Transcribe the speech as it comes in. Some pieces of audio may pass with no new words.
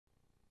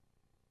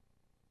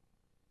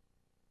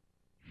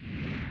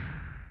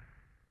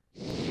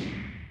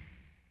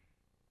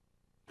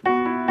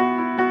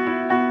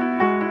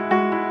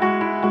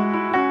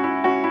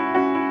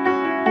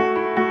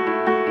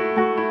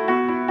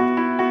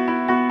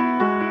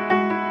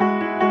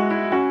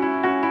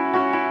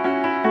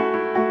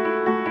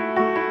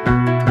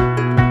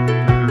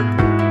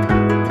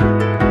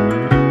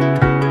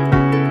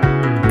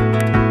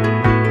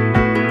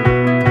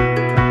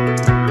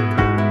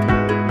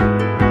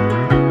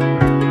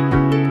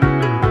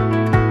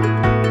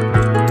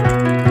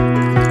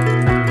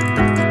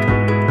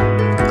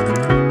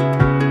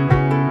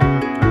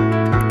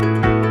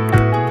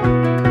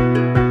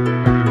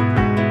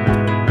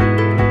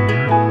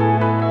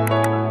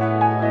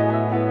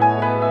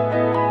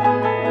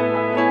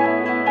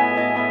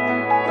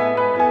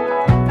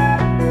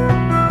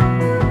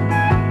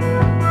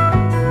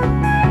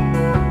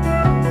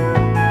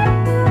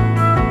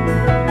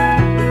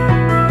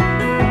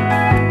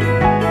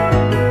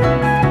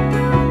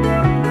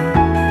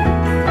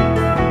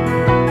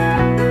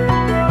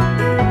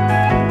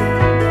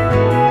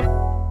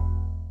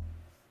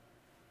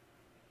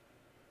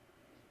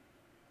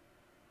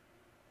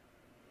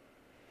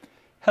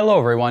Hello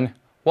everyone,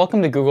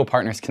 welcome to Google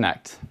Partners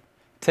Connect.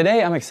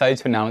 Today I'm excited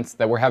to announce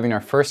that we're having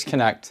our first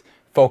Connect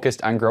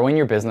focused on growing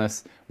your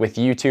business with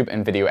YouTube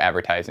and video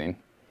advertising.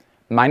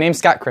 My name's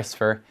Scott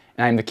Christopher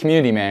and I'm the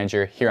Community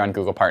Manager here on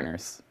Google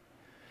Partners.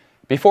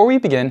 Before we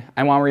begin,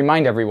 I want to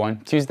remind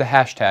everyone to use the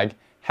hashtag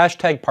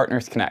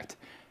 #PartnersConnect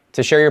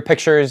to share your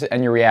pictures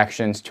and your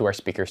reactions to our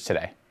speakers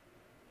today.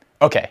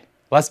 Okay,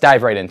 let's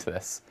dive right into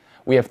this.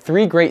 We have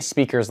 3 great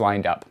speakers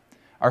lined up.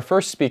 Our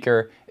first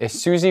speaker is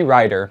Susie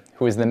Ryder,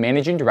 who is the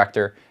Managing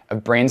Director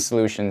of Brand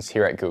Solutions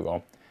here at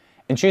Google,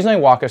 and she's going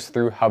to walk us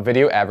through how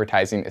video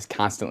advertising is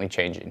constantly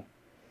changing.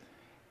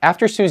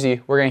 After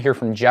Susie, we're going to hear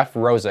from Jeff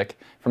Rosick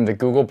from the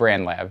Google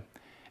Brand Lab,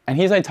 and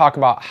he's going to talk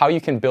about how you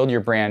can build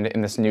your brand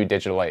in this new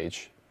digital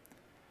age.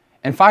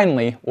 And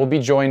finally, we'll be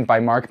joined by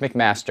Mark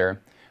McMaster,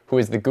 who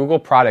is the Google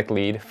Product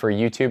Lead for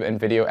YouTube and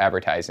video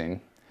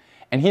advertising,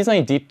 and he's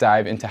going to deep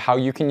dive into how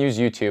you can use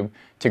YouTube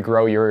to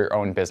grow your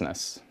own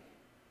business.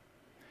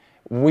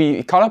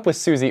 We caught up with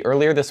Susie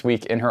earlier this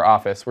week in her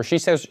office where she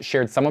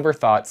shared some of her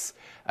thoughts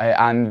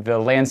on the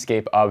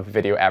landscape of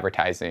video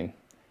advertising.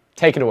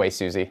 Take it away,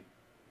 Susie.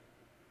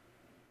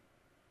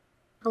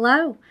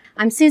 Hello,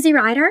 I'm Susie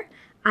Ryder.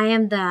 I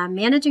am the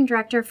Managing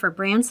Director for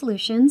Brand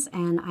Solutions,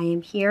 and I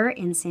am here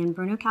in San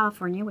Bruno,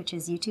 California, which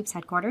is YouTube's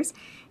headquarters.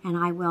 And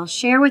I will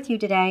share with you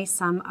today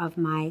some of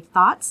my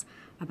thoughts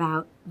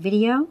about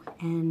video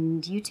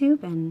and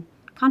YouTube and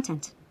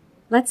content.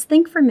 Let's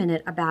think for a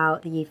minute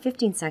about the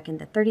 15-second,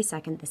 the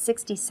 30-second, the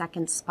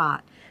 60-second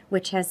spot,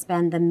 which has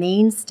been the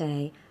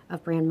mainstay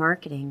of brand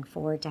marketing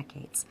for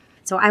decades.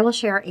 So I will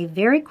share a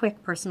very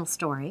quick personal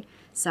story.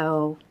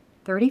 So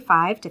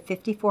 35 to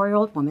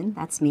 54-year-old woman,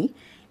 that's me,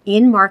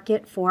 in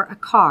market for a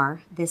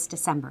car this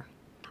December.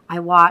 I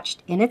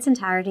watched in its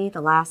entirety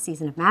the last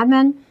season of Mad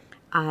Men.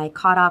 I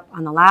caught up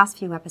on the last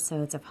few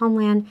episodes of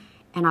Homeland,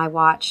 and I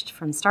watched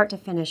from start to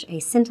finish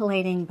a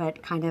scintillating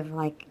but kind of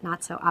like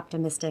not so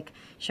optimistic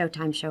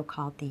Showtime show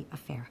called The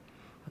Affair.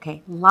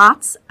 Okay,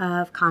 lots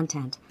of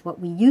content. What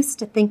we used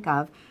to think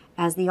of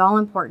as the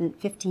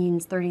all-important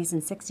 15s, 30s,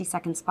 and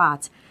 60-second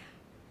spots,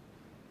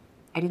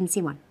 I didn't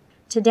see one.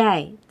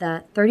 Today,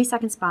 the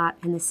 30-second spot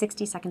and the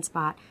 60-second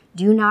spot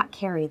do not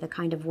carry the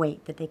kind of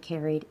weight that they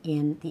carried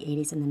in the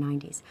 80s and the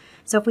 90s.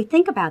 So if we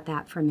think about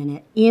that for a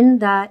minute, in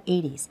the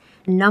 80s,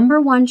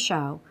 #1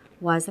 show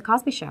was The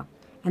Cosby Show.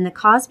 And The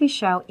Cosby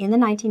Show in the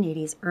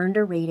 1980s earned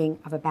a rating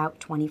of about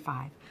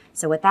 25.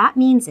 So what that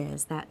means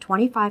is that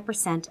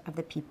 25% of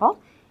the people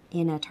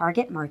in a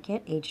target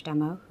market age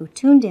demo who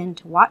tuned in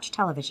to watch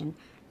television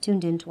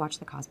tuned in to watch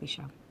The Cosby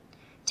Show.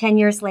 10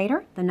 years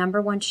later, the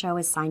 #1 show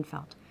is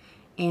Seinfeld.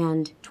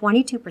 And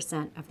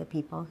 22% of the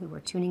people who were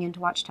tuning in to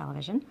watch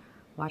television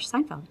watched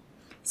Seinfeld.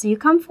 So you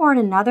come forward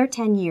another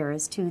 10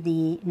 years to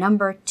the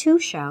 #2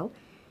 show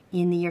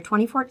in the year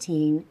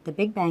 2014, The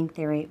Big Bang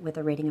Theory, with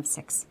a rating of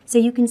 6. So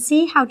you can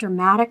see how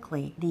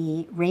dramatically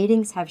the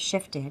ratings have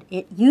shifted.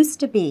 It used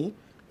to be,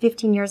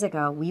 15 years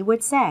ago, we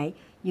would say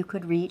you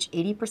could reach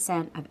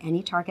 80% of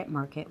any target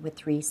market with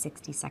 3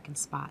 60-second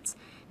spots.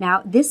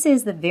 Now, this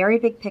is the very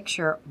big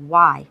picture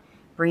why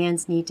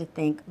brands need to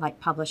think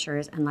like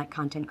publishers and like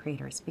content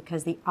creators,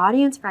 because the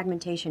audience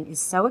fragmentation is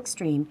so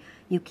extreme,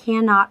 you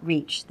cannot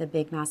reach the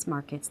big mass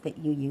markets that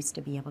you used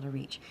to be able to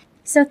reach.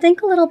 So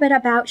think a little bit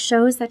about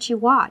shows that you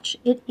watch.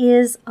 It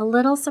is a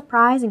little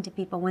surprising to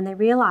people when they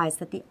realize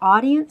that the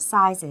audience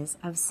sizes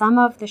of some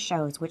of the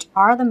shows, which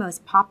are the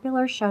most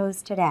popular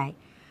shows today,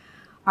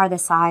 are the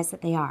size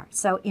that they are.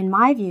 So in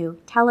my view,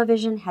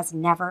 television has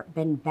never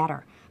been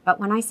better. But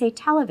when I say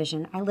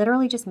television, I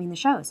literally just mean the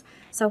shows.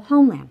 So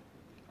Homeland.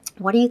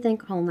 What do you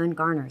think Homeland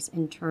garners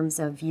in terms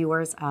of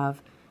viewers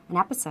of an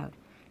episode?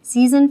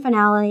 Season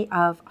finale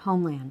of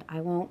Homeland. I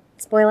won't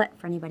spoil it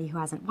for anybody who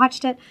hasn't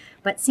watched it,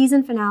 but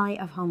season finale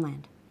of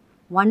Homeland.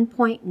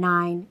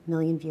 1.9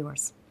 million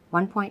viewers.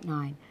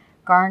 1.9.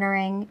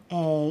 Garnering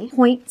a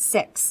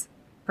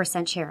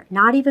 0.6% share.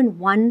 Not even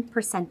 1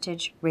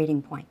 percentage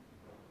rating point.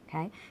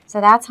 Okay,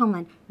 so that's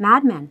Homeland.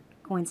 Mad Men,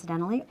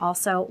 coincidentally,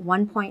 also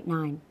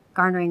 1.9,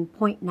 garnering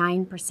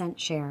 0.9%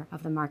 share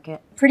of the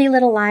market. Pretty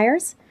Little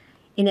Liars.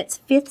 In its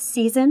 5th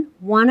season,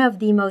 one of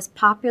the most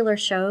popular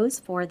shows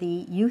for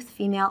the youth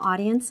female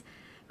audience,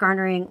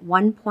 garnering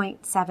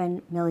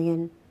 1.7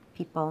 million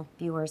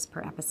viewers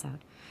per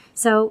episode.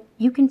 So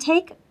you can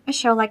take a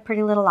show like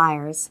Pretty Little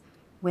Liars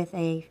with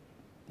a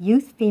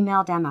youth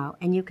female demo,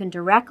 and you can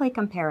directly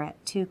compare it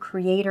to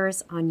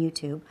creators on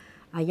YouTube.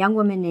 A young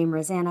woman named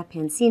Rosanna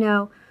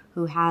Pansino,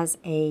 who has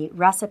a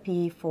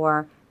recipe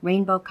for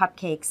rainbow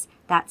cupcakes.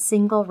 That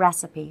single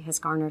recipe has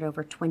garnered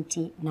over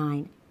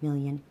 29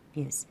 million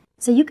views.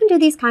 So you can do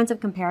these kinds of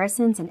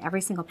comparisons in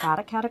every single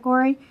product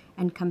category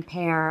and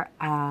compare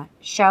a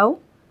show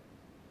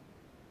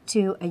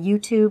to a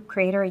YouTube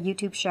creator, a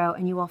YouTube show,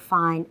 and you will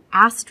find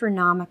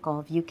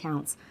astronomical view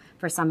counts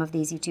for some of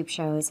these YouTube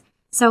shows.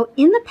 So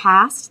in the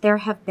past, there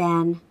have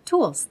been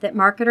tools that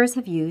marketers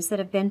have used that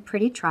have been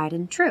pretty tried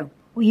and true.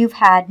 You've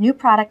had new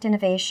product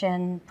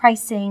innovation,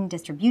 pricing,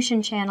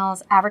 distribution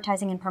channels,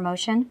 advertising and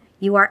promotion.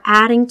 You are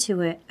adding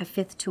to it a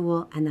 5th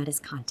tool, and that is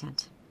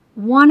content.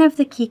 One of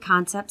the key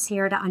concepts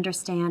here to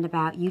understand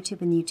about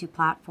YouTube and the YouTube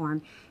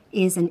platform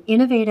is an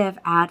innovative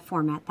ad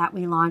format that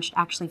we launched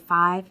actually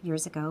 5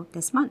 years ago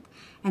this month.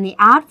 And the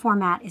ad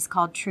format is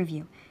called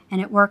TrueView.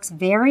 And it works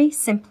very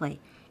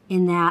simply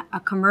in that a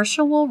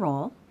commercial will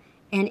roll.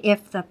 And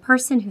if the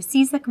person who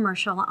sees the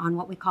commercial on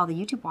what we call the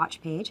YouTube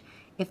Watch page,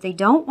 if they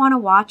don't want to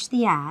watch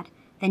the ad,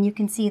 then you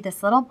can see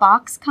this little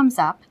box comes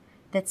up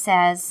that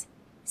says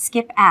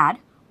skip ad,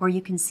 or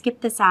you can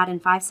skip this ad in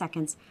 5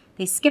 seconds.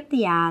 They skip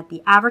the ad,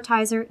 the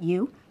advertiser,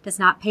 you, does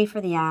not pay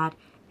for the ad,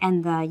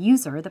 and the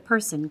user, the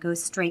person,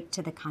 goes straight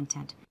to the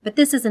content. But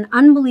this is an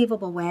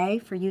unbelievable way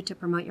for you to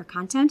promote your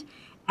content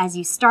as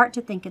you start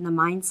to think in the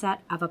mindset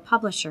of a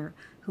publisher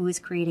who is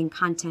creating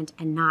content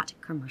and not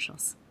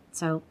commercials.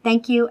 So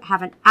thank you.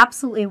 Have an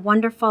absolutely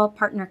wonderful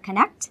Partner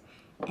Connect,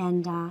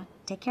 and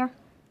take care.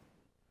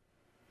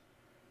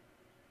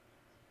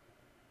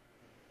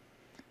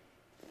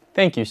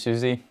 Thank you,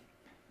 Susie.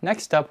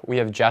 Next up, we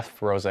have Jeff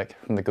Rosick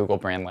from the Google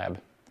Brand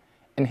Lab.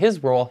 In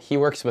his role, he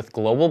works with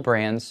global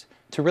brands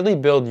to really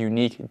build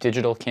unique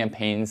digital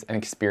campaigns and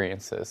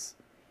experiences.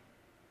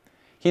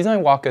 He's going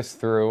to walk us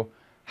through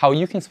how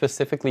you can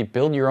specifically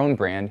build your own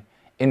brand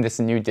in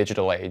this new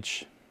digital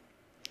age.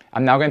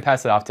 I'm now going to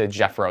pass it off to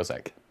Jeff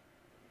Rosick.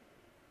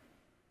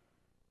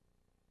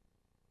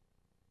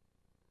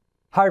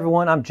 Hi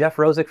everyone, I'm Jeff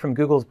Rosick from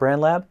Google's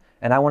Brand Lab,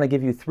 and I want to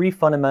give you 3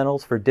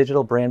 fundamentals for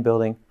digital brand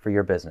building for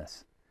your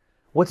business.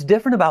 What's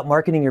different about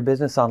marketing your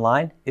business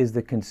online is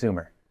the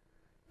consumer.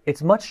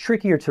 It's much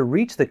trickier to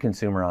reach the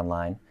consumer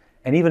online,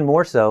 and even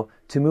more so,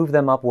 to move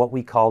them up what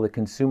we call the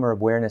consumer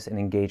awareness and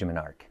engagement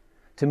arc.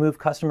 To move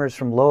customers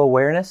from low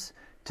awareness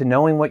to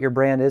knowing what your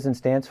brand is and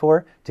stands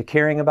for, to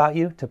caring about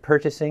you, to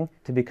purchasing,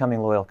 to becoming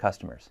loyal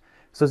customers.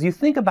 So as you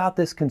think about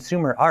this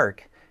consumer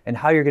arc and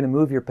how you're going to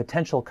move your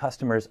potential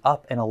customers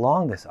up and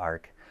along this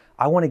arc,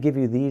 I want to give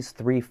you these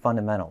 3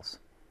 fundamentals.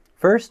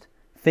 First,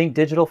 think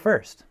digital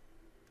first.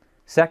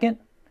 Second,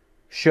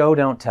 show,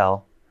 don't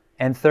tell.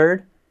 And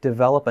third,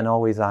 develop an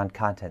always-on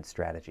content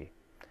strategy.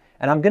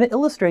 And I'm going to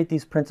illustrate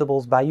these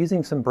principles by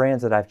using some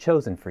brands that I've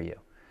chosen for you.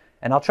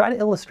 And I'll try to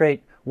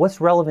illustrate what's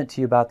relevant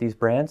to you about these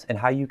brands and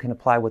how you can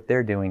apply what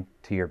they're doing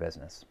to your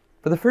business.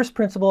 For the first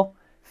principle,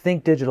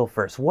 think digital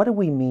first. What do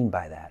we mean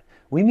by that?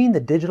 We mean the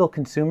digital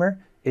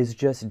consumer is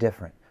just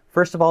different.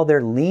 First of all,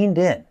 they're leaned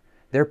in.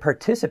 They're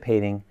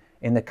participating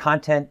in the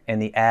content and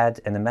the ads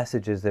and the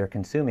messages they're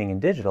consuming in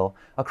digital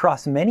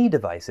across many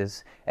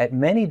devices at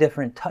many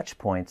different touch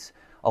points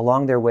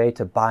along their way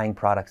to buying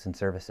products and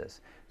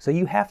services. So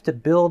you have to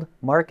build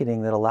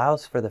marketing that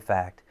allows for the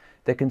fact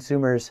that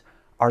consumers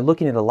are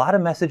looking at a lot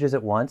of messages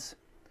at once,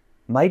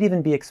 might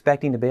even be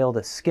expecting to be able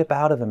to skip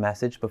out of a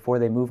message before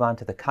they move on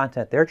to the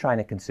content they're trying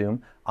to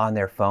consume on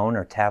their phone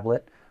or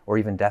tablet or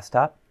even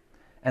desktop.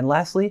 And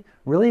lastly,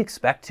 really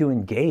expect to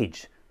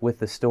engage with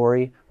the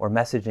story or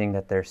messaging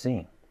that they're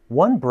seeing.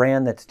 One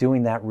brand that's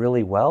doing that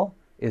really well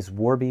is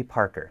Warby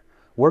Parker.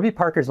 Warby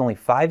Parker is only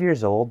 5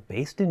 years old,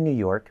 based in New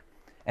York,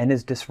 and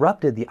has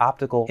disrupted the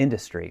optical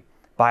industry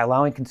by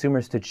allowing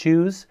consumers to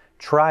choose,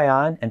 try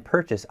on, and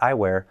purchase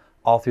eyewear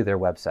all through their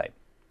website.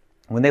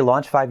 When they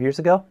launched 5 years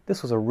ago,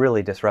 this was a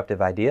really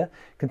disruptive idea.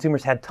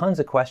 Consumers had tons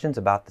of questions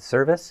about the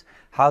service,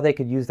 how they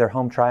could use their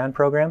home try-on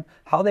program,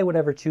 how they would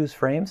ever choose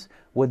frames,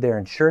 would their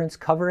insurance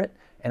cover it,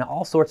 and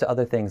all sorts of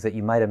other things that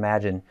you might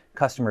imagine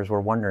customers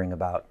were wondering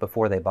about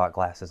before they bought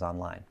glasses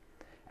online.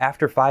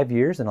 After 5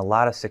 years and a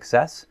lot of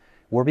success,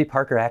 Warby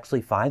Parker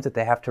actually finds that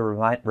they have to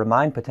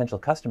remind potential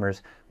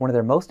customers one of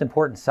their most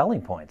important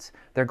selling points.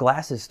 Their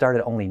glasses start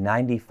at only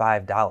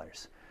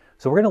 $95.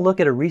 So we're going to look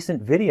at a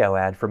recent video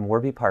ad from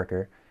Warby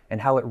Parker and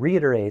how it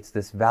reiterates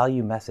this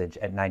value message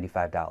at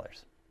 $95.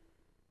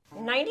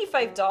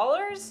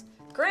 $95?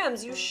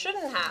 Grams, you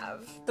shouldn't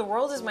have. The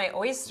world is my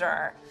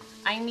oyster.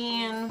 I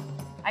mean,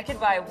 I could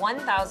buy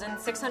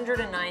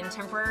 1,609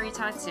 temporary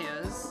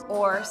tattoos,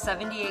 or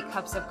 78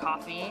 cups of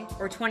coffee,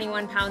 or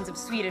 21 pounds of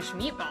Swedish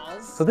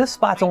meatballs. So this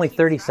spot's only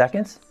 30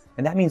 seconds,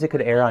 and that means it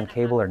could air on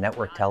cable or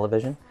network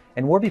television.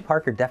 And Warby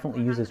Parker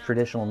definitely uses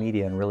traditional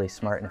media in really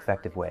smart and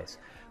effective ways.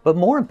 But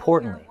more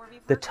importantly,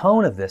 the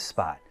tone of this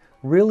spot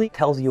really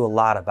tells you a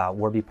lot about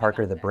Warby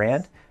Parker, the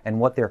brand, and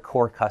what their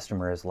core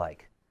customer is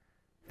like.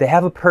 They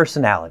have a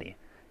personality.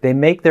 They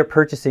make their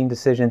purchasing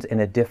decisions in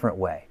a different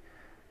way.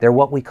 They're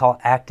what we call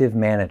active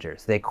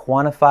managers. They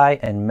quantify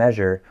and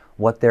measure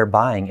what they're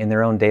buying in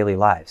their own daily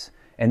lives.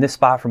 And this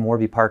spot from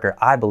Warby Parker,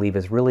 I believe,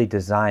 is really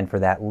designed for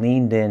that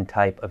leaned-in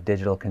type of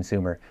digital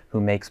consumer who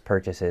makes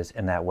purchases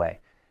in that way.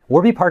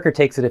 Warby Parker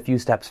takes it a few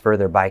steps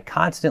further by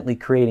constantly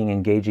creating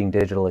engaging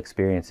digital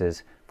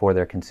experiences for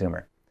their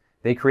consumer.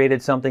 They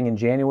created something in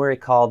January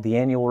called the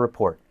Annual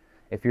Report.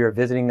 If you're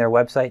visiting their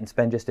website and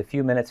spend just a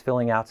few minutes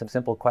filling out some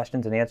simple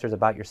questions and answers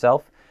about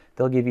yourself,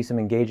 they'll give you some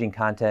engaging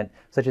content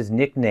such as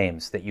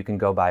nicknames that you can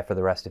go by for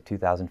the rest of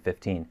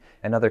 2015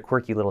 and other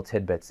quirky little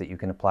tidbits that you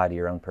can apply to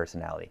your own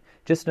personality.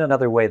 Just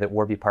another way that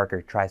Warby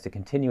Parker tries to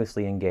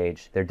continuously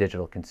engage their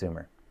digital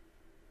consumer.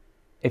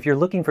 If you're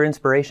looking for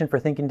inspiration for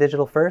thinking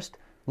digital first,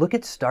 look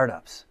at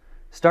startups.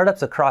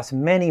 Startups across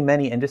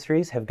many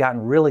industries have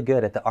gotten really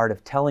good at the art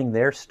of telling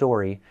their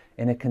story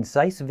in a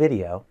concise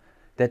video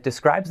that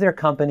describes their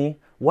company,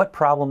 what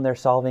problem they're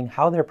solving,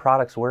 how their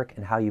products work,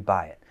 and how you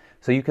buy it.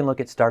 So you can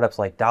look at startups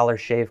like Dollar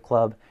Shave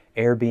Club,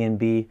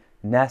 Airbnb,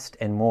 Nest,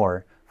 and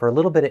more for a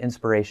little bit of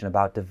inspiration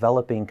about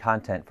developing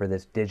content for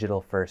this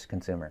digital-first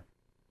consumer.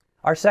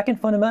 Our second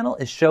fundamental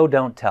is show,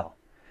 don't tell.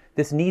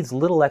 This needs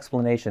little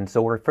explanation,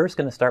 so we're first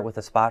going to start with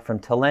a spot from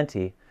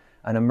Talenti,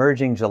 an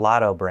emerging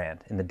gelato brand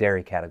in the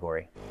dairy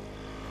category.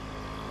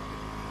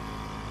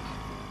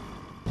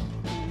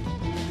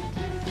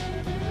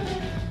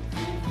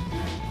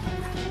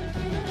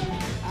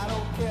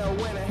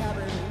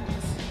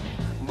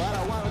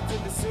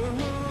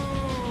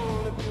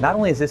 Not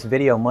only is this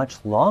video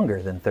much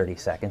longer than 30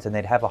 seconds, and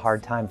they'd have a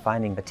hard time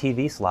finding a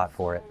TV slot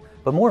for it,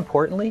 but more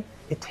importantly,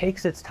 it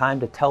takes its time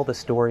to tell the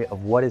story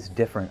of what is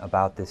different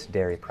about this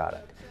dairy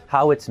product,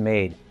 how it's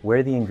made,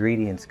 where the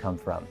ingredients come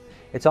from.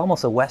 It's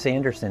almost a Wes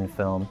Anderson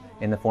film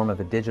in the form of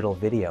a digital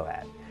video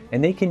ad.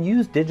 And they can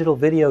use digital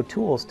video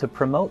tools to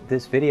promote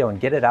this video and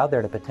get it out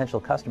there to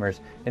potential customers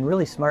in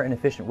really smart and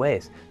efficient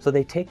ways. So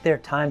they take their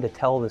time to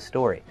tell the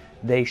story.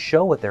 They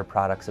show what their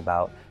product's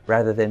about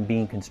rather than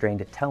being constrained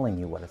to telling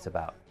you what it's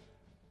about.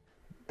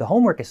 The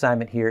homework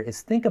assignment here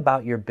is think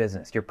about your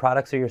business, your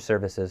products or your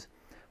services.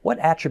 What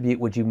attribute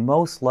would you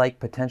most like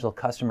potential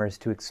customers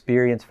to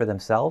experience for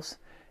themselves?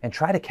 And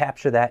try to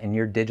capture that in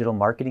your digital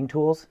marketing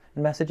tools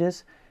and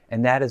messages.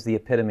 And that is the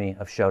epitome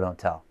of show, don't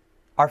tell.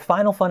 Our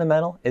final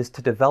fundamental is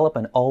to develop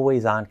an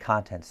always-on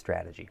content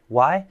strategy.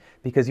 Why?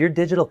 Because your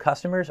digital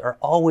customers are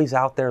always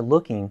out there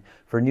looking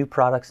for new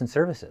products and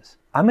services.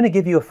 I'm going to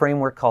give you a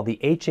framework called the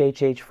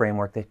HHH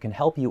framework that can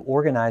help you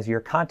organize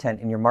your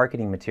content and your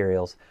marketing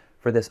materials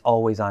for this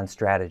always-on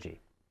strategy.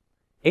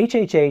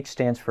 HHH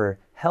stands for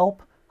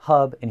Help,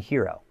 Hub, and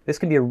Hero. This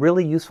can be a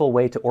really useful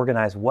way to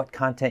organize what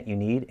content you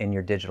need in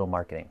your digital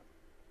marketing.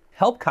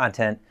 Help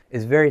content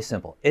is very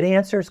simple. It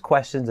answers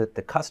questions that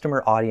the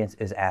customer audience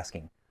is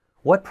asking.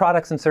 What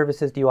products and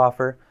services do you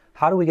offer?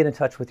 How do we get in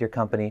touch with your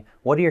company?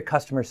 What are your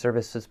customer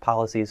services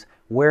policies?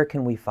 Where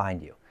can we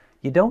find you?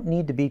 You don't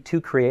need to be too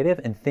creative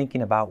in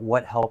thinking about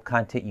what help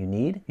content you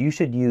need. You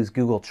should use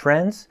Google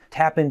Trends,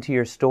 tap into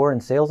your store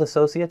and sales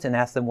associates and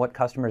ask them what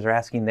customers are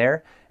asking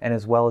there, and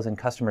as well as in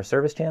customer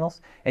service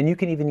channels. And you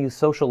can even use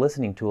social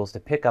listening tools to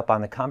pick up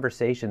on the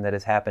conversation that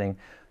is happening,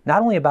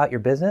 not only about your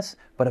business,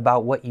 but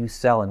about what you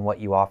sell and what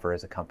you offer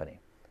as a company.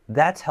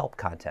 That's help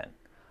content.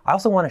 I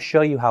also want to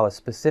show you how a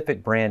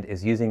specific brand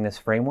is using this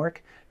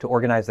framework to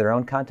organize their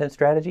own content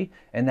strategy,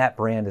 and that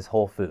brand is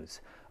Whole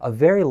Foods. A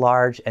very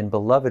large and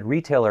beloved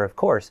retailer, of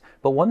course,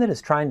 but one that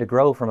is trying to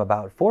grow from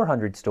about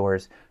 400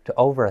 stores to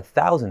over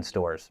 1,000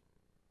 stores.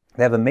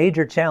 They have a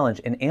major challenge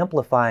in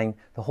amplifying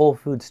the Whole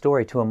Foods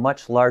story to a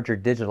much larger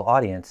digital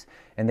audience,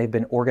 and they've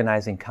been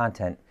organizing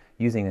content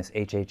using this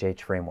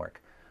HHH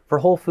framework. For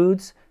Whole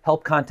Foods,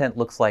 help content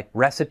looks like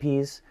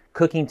recipes,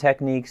 cooking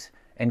techniques,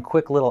 and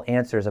quick little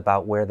answers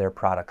about where their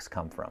products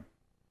come from.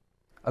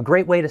 A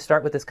great way to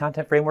start with this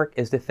content framework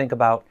is to think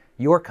about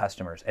your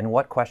customers and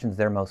what questions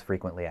they're most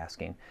frequently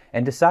asking,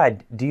 and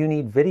decide, do you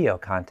need video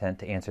content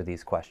to answer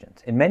these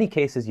questions? In many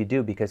cases you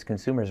do, because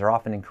consumers are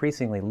often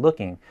increasingly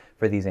looking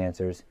for these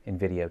answers in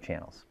video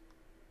channels.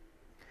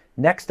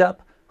 Next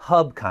up,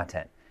 hub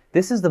content.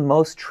 This is the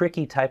most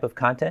tricky type of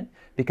content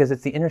because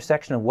it's the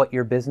intersection of what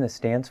your business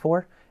stands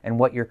for and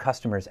what your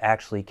customers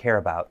actually care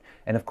about.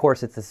 And of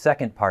course, it's the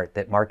second part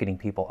that marketing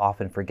people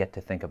often forget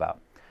to think about.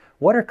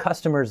 What are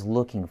customers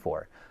looking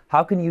for?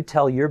 How can you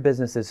tell your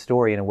business's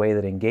story in a way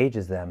that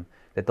engages them,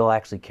 that they'll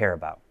actually care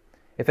about?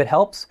 If it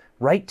helps,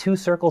 write 2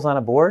 circles on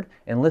a board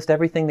and list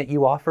everything that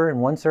you offer in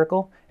one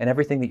circle and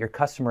everything that your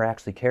customer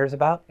actually cares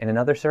about in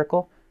another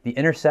circle. The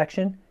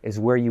intersection is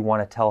where you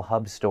want to tell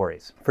hub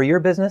stories. For your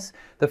business,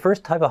 the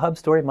first type of hub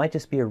story might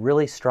just be a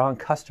really strong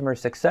customer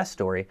success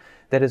story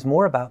that is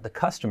more about the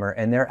customer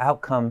and their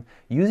outcome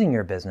using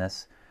your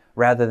business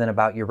rather than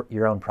about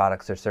your own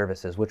products or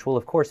services, which will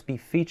of course be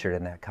featured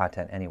in that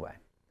content anyway.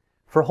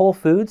 For Whole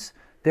Foods,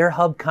 their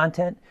hub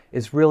content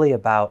is really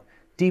about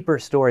deeper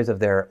stories of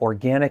their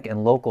organic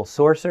and local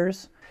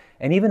sourcers,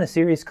 and even a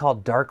series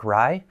called Dark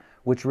Rye,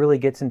 which really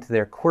gets into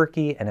their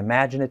quirky and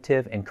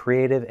imaginative and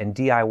creative and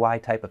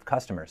DIY type of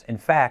customers. In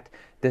fact,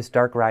 this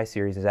Dark Rye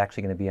series is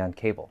actually going to be on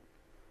cable.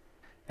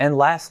 And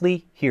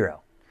lastly,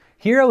 Hero.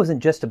 Hero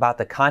isn't just about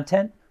the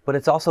content, but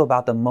it's also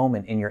about the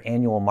moment in your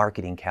annual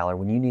marketing calendar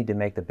when you need to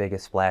make the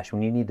biggest splash,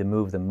 when you need to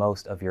move the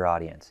most of your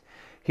audience.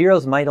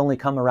 Heroes might only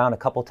come around a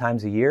couple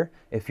times a year.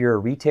 If you're a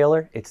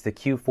retailer, it's the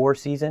Q4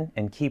 season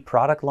and key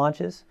product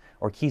launches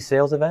or key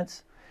sales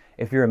events.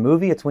 If you're a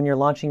movie, it's when you're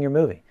launching your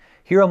movie.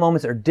 Hero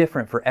moments are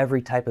different for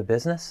every type of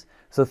business,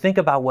 so think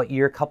about what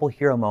your couple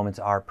hero moments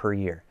are per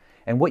year.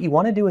 And what you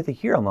want to do with a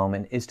hero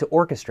moment is to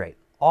orchestrate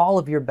all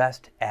of your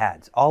best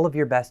ads, all of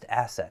your best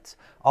assets,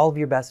 all of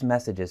your best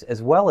messages,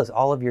 as well as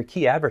all of your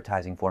key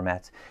advertising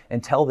formats,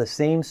 and tell the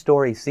same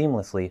story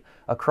seamlessly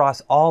across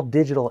all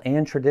digital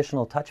and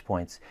traditional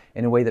touchpoints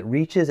in a way that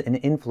reaches and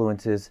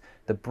influences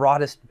the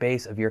broadest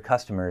base of your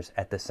customers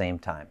at the same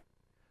time.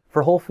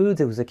 For Whole Foods,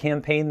 it was a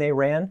campaign they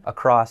ran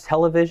across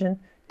television,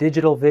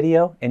 digital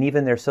video, and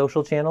even their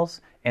social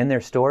channels and their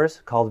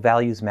stores called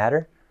Values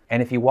Matter.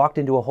 And if you walked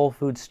into a Whole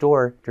Foods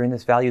store during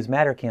this Values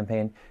Matter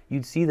campaign,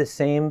 you'd see the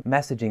same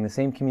messaging, the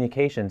same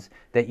communications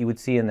that you would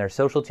see in their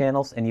social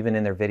channels and even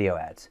in their video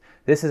ads.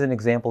 This is an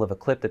example of a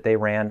clip that they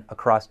ran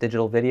across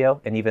digital video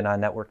and even on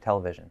network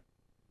television.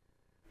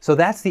 So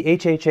that's the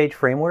HHH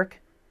framework,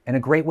 and a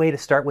great way to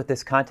start with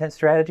this content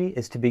strategy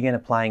is to begin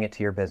applying it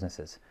to your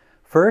businesses.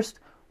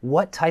 First,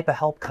 what type of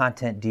help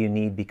content do you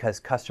need because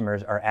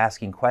customers are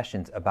asking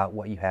questions about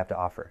what you have to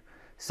offer?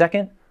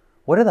 Second,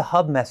 what are the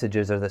hub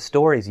messages or the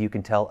stories you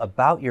can tell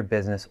about your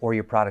business or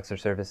your products or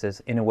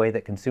services in a way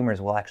that consumers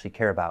will actually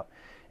care about?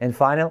 And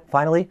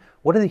finally,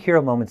 what are the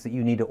hero moments that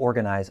you need to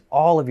organize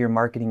all of your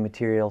marketing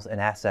materials and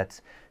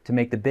assets to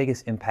make the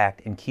biggest impact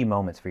in key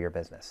moments for your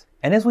business?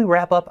 And as we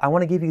wrap up, I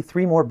want to give you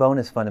 3 more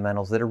bonus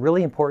fundamentals that are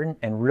really important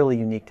and really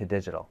unique to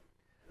digital.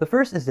 The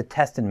first is to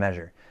test and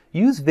measure.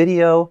 Use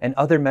video and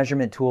other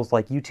measurement tools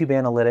like YouTube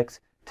Analytics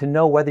to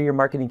know whether your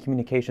marketing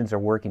communications are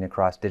working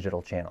across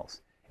digital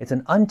channels. It's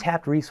an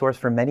untapped resource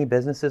for many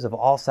businesses of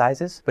all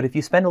sizes, but if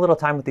you spend a little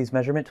time with these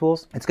measurement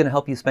tools, it's going to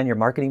help you spend your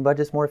marketing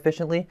budgets more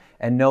efficiently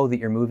and know that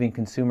you're moving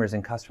consumers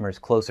and customers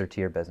closer to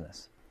your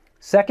business.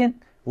 Second,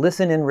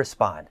 listen and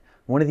respond.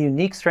 One of the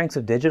unique strengths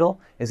of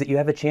digital is that you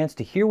have a chance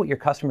to hear what your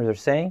customers are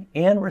saying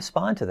and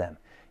respond to them.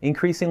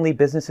 Increasingly,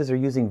 businesses are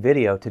using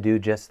video to do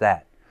just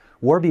that.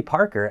 Warby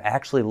Parker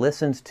actually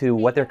listens to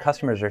what their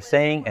customers are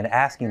saying and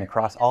asking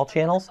across all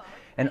channels,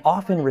 and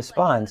often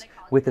responds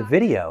with a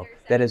video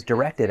that is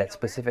directed at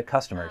specific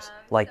customers,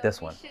 like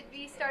this one. You should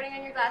be starting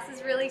on your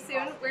glasses really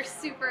soon. We're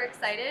super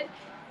excited.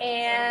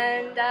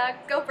 And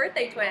go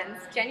birthday twins,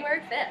 January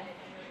 5th.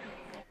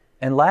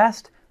 And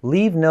last,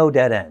 leave no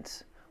dead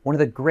ends. One of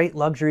the great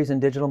luxuries in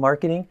digital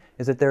marketing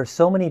is that there are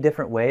so many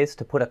different ways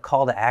to put a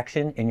call to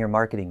action in your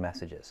marketing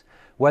messages.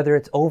 Whether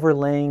it's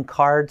overlaying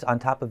cards on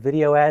top of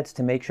video ads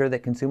to make sure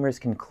that consumers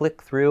can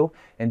click through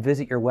and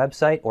visit your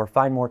website or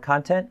find more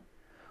content,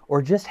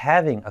 or just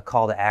having a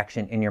call to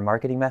action in your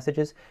marketing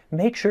messages,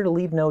 make sure to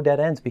leave no dead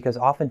ends because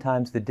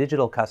oftentimes the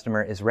digital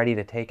customer is ready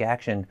to take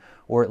action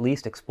or at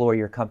least explore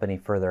your company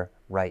further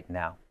right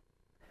now.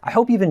 I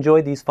hope you've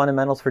enjoyed these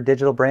fundamentals for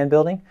digital brand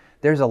building.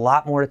 There's a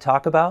lot more to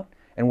talk about,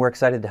 and we're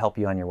excited to help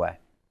you on your way.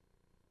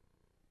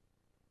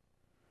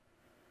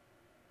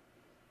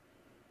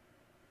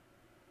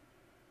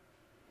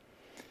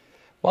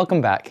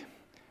 Welcome back.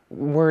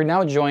 We're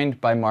now joined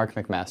by Mark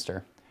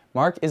McMaster.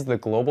 Mark is the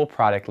global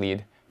product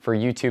lead for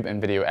YouTube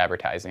and video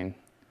advertising.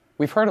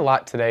 We've heard a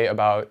lot today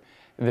about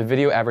the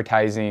video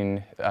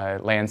advertising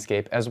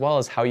landscape as well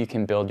as how you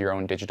can build your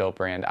own digital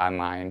brand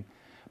online.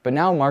 But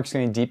now Mark's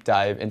going to deep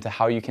dive into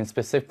how you can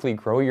specifically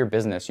grow your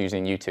business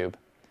using YouTube.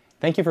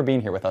 Thank you for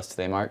being here with us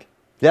today, Mark.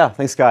 Yeah,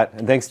 thanks, Scott,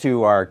 and thanks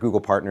to our Google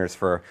partners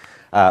for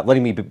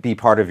letting me be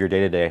part of your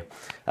day-to-day.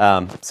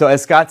 So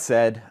as Scott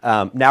said,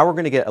 now we're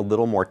going to get a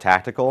little more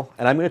tactical,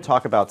 and I'm going to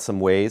talk about some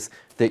ways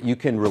that you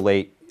can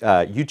relate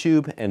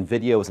YouTube and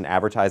video as an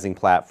advertising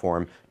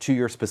platform to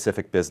your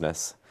specific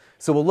business.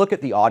 So we'll look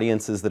at the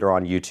audiences that are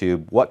on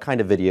YouTube, what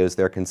kind of videos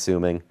they're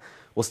consuming.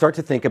 We'll start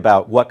to think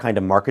about what kind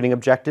of marketing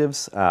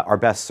objectives are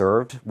best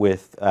served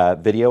with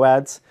video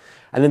ads.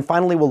 And then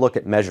finally, we'll look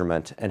at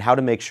measurement and how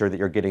to make sure that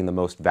you're getting the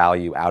most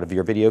value out of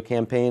your video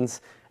campaigns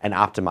and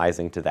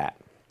optimizing to that.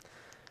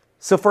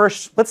 So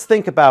first, let's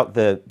think about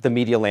the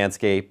media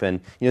landscape.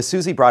 And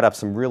Susie brought up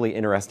some really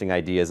interesting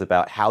ideas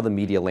about how the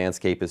media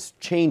landscape is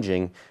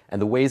changing and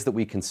the ways that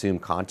we consume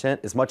content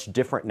is much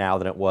different now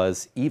than it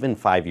was even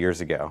 5 years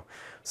ago.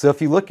 So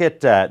if you look at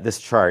this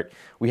chart,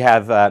 we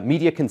have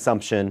media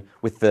consumption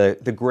with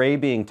the gray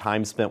being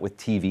time spent with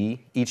TV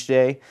each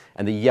day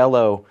and the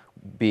yellow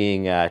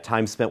being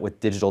time spent with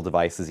digital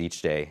devices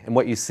each day. And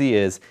what you see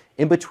is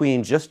in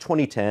between just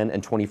 2010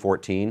 and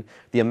 2014,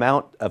 the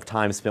amount of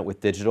time spent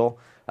with digital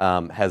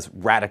has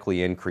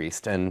radically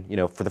increased. And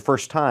for the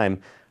first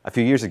time a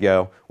few years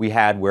ago, we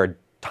had where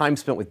time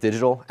spent with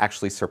digital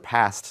actually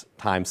surpassed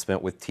time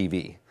spent with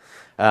TV.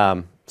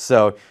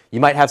 So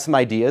you might have some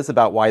ideas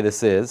about why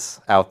this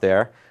is out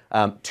there.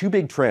 2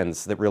 big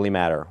trends that really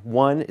matter.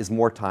 One is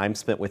more time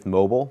spent with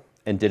mobile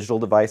and digital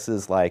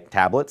devices like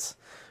tablets.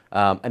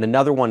 And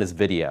another one is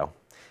video.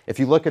 If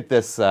you look at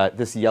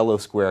this yellow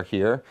square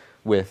here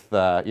with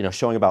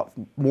showing about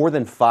more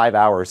than 5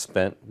 hours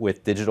spent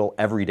with digital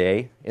every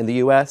day in the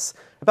US,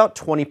 about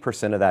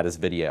 20% of that is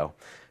video.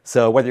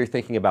 So whether you're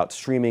thinking about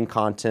streaming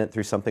content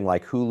through something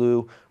like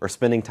Hulu or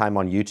spending time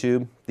on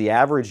YouTube, the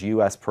average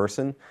US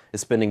person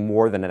is spending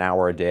more than an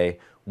hour a day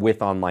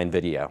with online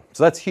video.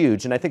 So that's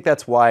huge, and I think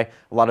that's why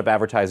a lot of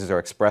advertisers are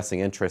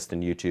expressing interest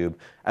in YouTube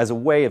as a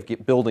way of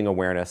building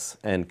awareness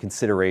and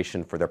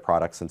consideration for their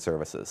products and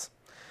services.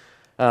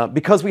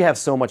 Because we have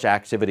so much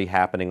activity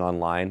happening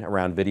online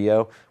around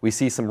video, we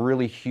see some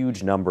really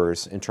huge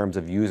numbers in terms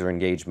of user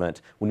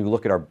engagement when we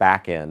look at our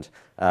back end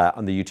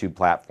on the YouTube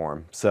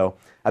platform. So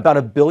about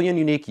 1 billion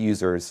unique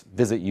users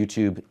visit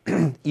YouTube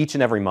each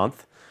and every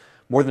month.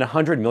 More than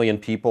 100 million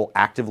people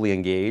actively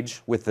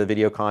engage with the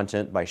video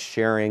content by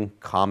sharing,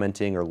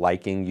 commenting, or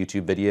liking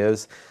YouTube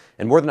videos.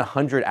 And more than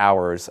 100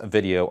 hours of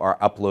video are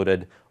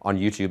uploaded on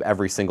YouTube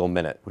every single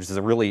minute, which is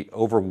a really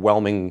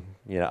overwhelming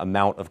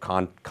amount of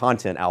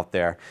content out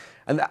there.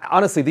 And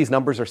honestly, these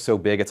numbers are so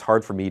big, it's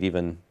hard for me to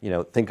even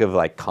think of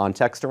like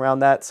context around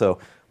that. So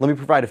let me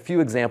provide a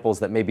few examples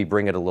that maybe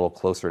bring it a little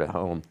closer to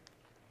home.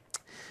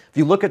 If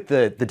you look at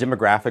the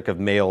demographic of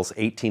males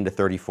 18 to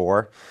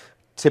 34,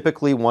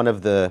 typically one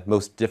of the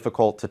most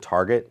difficult to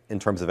target in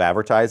terms of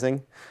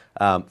advertising.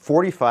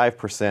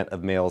 45%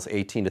 of males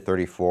 18 to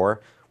 34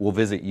 will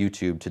visit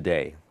YouTube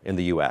today in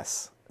the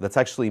US. That's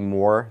actually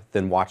more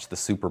than watch the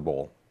Super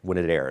Bowl when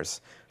it airs.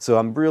 So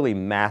a really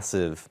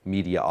massive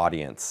media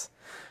audience.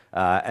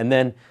 And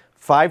then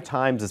 5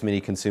 times as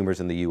many consumers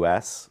in the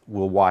US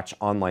will watch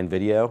online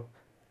video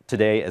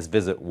today as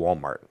visit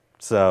Walmart.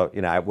 So,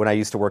 when I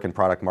used to work in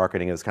product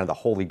marketing, it was kind of the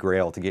holy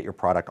grail to get your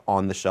product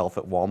on the shelf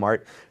at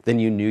Walmart. Then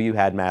you knew you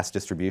had mass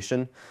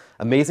distribution.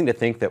 Amazing to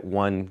think that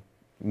one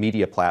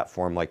media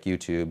platform like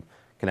YouTube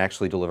can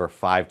actually deliver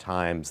 5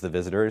 times the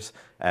visitors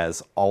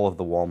as all of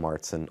the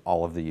Walmarts in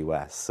all of the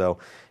US. So,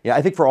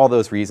 I think for all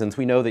those reasons,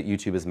 we know that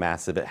YouTube is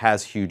massive. It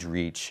has huge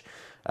reach.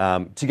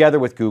 Together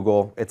with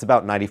Google, it's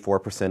about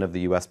 94% of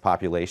the US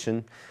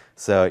population.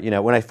 So,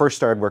 when I first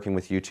started working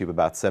with YouTube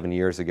about 7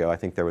 years ago, I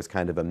think there was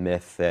kind of a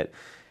myth that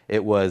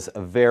it was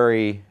a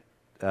very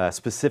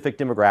specific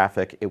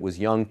demographic. It was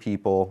young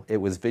people. It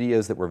was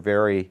videos that were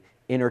very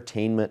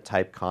entertainment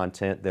type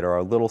content that are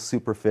a little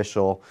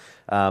superficial,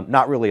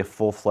 not really a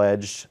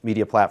full-fledged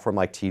media platform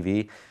like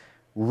TV.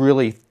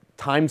 Really,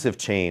 times have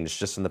changed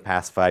just in the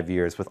past 5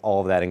 years with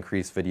all of that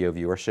increased video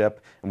viewership,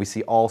 and we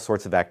see all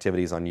sorts of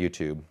activities on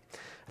YouTube.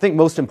 I think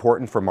most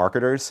important for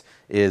marketers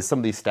is some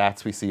of these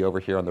stats we see over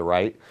here on the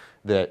right,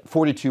 that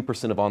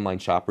 42% of online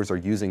shoppers are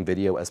using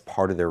video as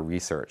part of their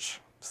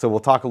research. So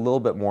we'll talk a little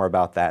bit more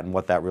about that and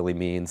what that really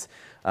means.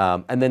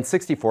 And then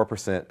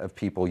 64% of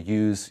people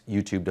use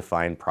YouTube to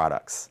find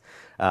products.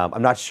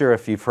 I'm not sure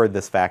if you've heard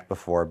this fact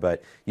before,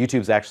 but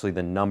YouTube's actually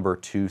the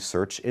 #2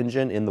 search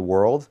engine in the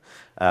world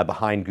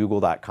behind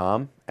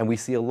Google.com. And we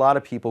see a lot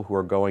of people who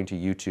are going to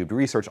YouTube to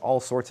research all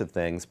sorts of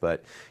things,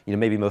 but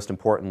maybe most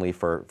importantly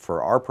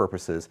for our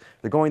purposes,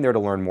 they're going there to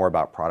learn more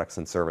about products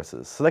and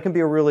services. So that can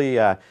be a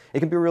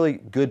really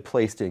good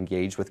place to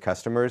engage with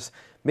customers,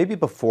 maybe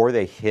before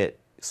they hit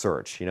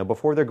search,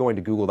 before they're going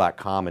to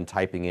Google.com and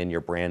typing in your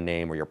brand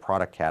name or your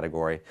product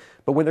category,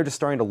 but when they're just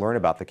starting to learn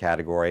about the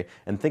category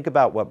and think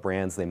about what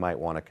brands they might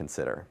want to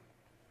consider.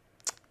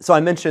 So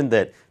I mentioned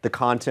that the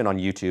content on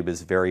YouTube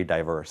is very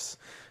diverse.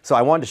 So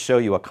I wanted to show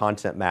you a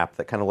content map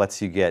that kind of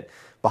lets you get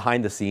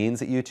behind the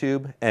scenes at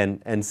YouTube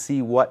and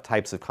see what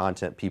types of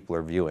content people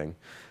are viewing.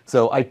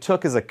 So I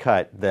took as a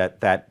cut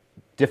that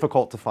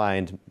difficult to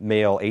find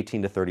male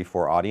 18 to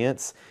 34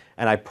 audience,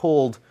 and I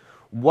pulled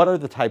what are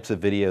the types of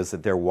videos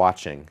that they're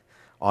watching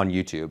on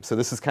YouTube. So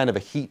this is kind of a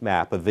heat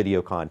map of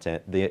video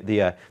content.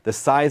 The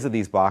size of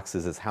these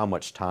boxes is how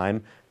much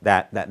time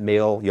that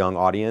male young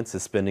audience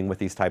is spending with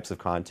these types of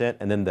content.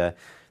 And then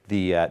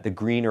the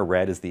green or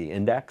red is the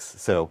index.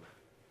 So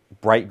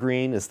bright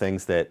green is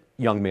things that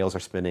young males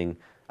are spending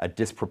a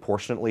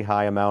disproportionately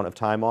high amount of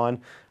time on.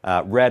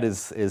 Red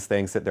is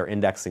things that they're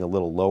indexing a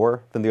little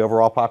lower than the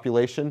overall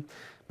population.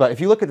 But if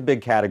you look at the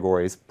big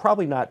categories,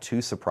 probably not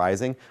too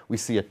surprising. We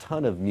see a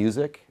ton of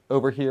music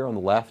over here on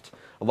the left,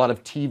 a lot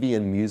of TV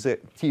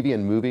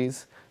and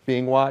movies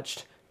being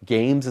watched.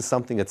 Games is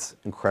something that's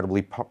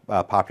incredibly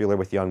popular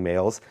with young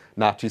males,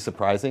 not too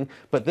surprising.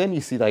 But then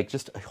you see like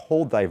just a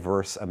whole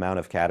diverse amount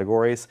of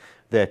categories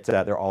that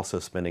they're also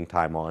spending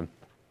time on.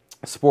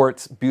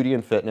 Sports, beauty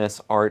and fitness,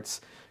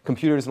 arts,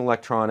 computers and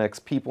electronics,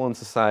 people in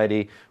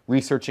society,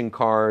 researching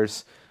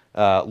cars,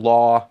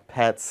 law,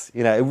 pets,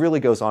 it really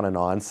goes on and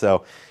on.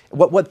 So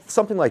what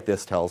something like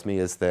this tells me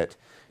is that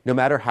no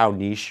matter how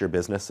niche your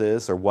business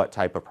is or what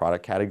type of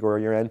product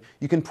category you're in,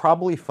 you can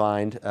probably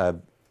find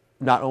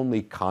not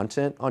only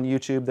content on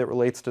YouTube that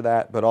relates to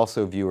that, but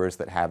also viewers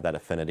that have that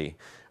affinity.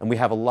 And we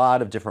have a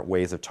lot of different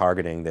ways of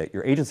targeting that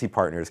your agency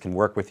partners can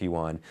work with you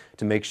on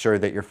to make sure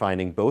that you're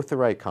finding both the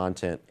right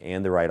content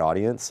and the right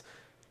audience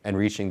and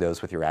reaching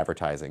those with your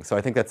advertising. So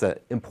I think that's an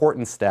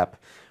important step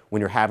when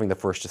you're having the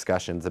first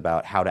discussions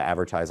about how to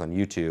advertise on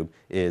YouTube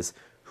is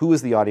who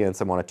is the audience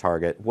I want to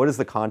target, what is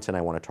the content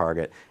I want to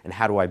target, and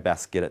how do I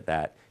best get at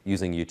that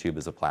using YouTube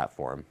as a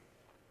platform.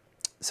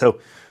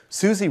 So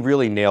Susie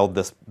really nailed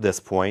this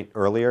point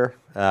earlier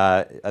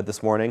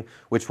this morning,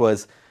 which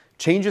was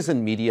changes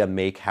in media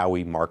make how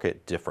we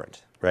market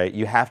different, right?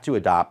 You have to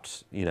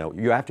adapt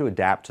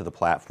to the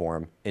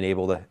platform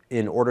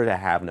in order to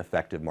have an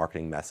effective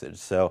marketing message.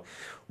 So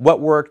what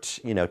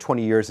worked,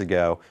 20 years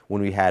ago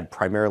when we had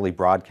primarily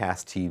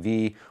broadcast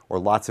TV or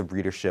lots of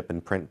readership in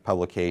print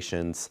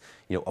publications,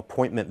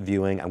 appointment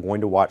viewing, I'm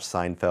going to watch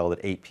Seinfeld at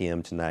 8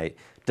 p.m. tonight,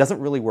 doesn't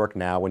really work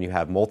now when you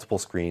have multiple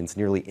screens,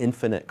 nearly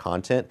infinite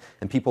content,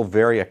 and people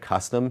very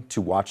accustomed to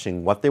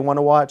watching what they want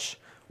to watch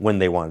when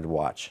they wanted to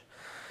watch.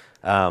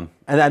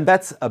 And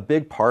that's a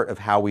big part of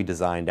how we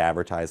designed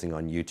advertising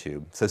on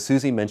YouTube. So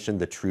Susie mentioned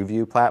the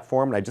TrueView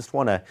platform, and I just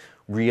want to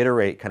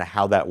reiterate kind of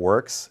how that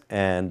works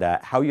and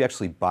how you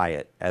actually buy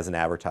it as an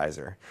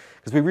advertiser.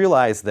 Because we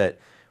realize that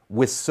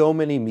with so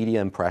many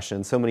media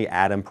impressions, so many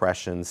ad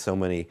impressions, so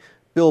many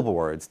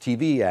billboards,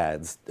 TV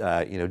ads,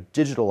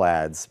 digital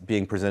ads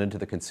being presented to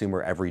the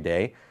consumer every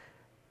day,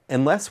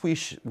 unless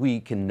we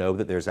can know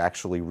that there's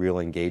actually real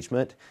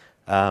engagement,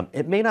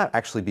 it may not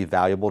actually be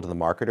valuable to the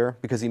marketer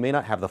because he may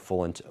not have the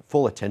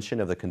full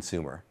attention of the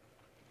consumer.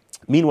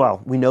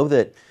 Meanwhile, we know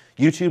that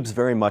YouTube's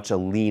very much a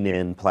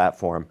lean-in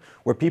platform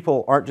where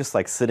people aren't just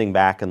like sitting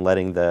back and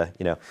letting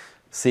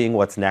seeing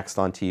what's next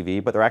on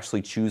TV, but they're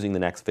actually choosing the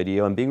next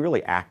video and being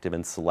really active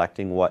in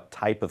selecting what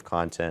type of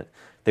content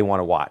they want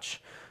to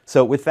watch.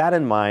 So with that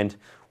in mind,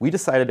 we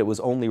decided it was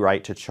only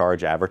right to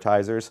charge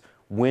advertisers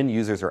when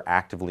users are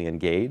actively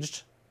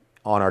engaged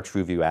on our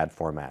TrueView ad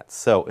formats.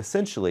 So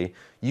essentially,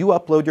 you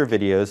upload your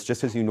videos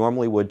just as you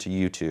normally would to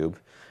YouTube,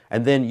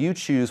 and then you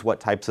choose what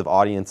types of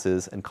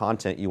audiences and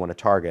content you want to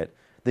target.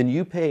 Then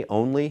you pay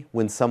only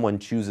when someone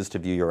chooses to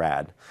view your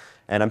ad.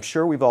 And I'm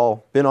sure we've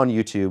all been on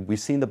YouTube, we've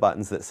seen the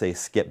buttons that say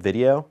skip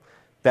video.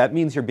 That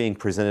means you're being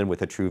presented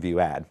with a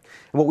TrueView ad.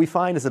 And what we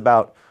find is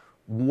about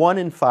 1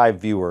 in 5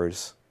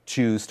 viewers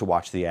choose to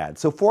watch the ad.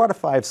 So 4 out of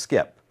 5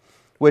 skip,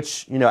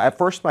 which at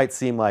first might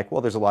seem like,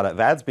 well, there's a lot of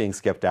ads being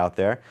skipped out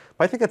there.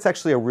 But I think that's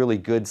actually a really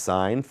good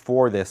sign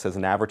for this as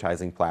an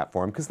advertising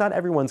platform because not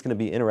everyone's going to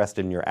be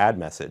interested in your ad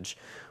message.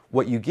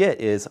 What you get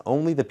is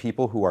only the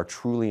people who are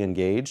truly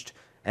engaged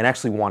and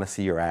actually want to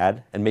see your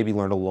ad and maybe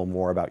learn a little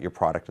more about your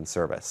product and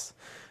service.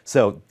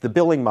 So the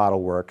billing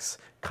model works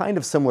kind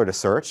of similar to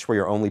search where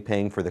you're only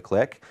paying for the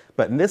click,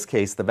 but in this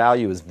case the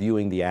value is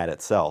viewing the ad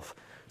itself.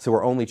 So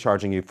we're only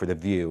charging you for the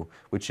view,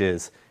 which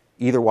is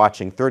either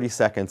watching 30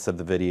 seconds of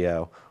the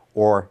video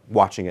or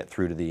watching it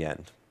through to the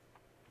end.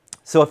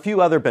 So a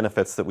few other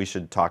benefits that we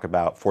should talk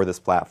about for this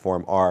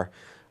platform are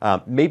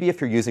maybe if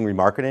you're using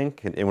remarketing,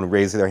 can anyone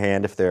raise their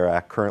hand if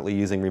they're currently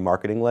using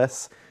remarketing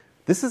lists?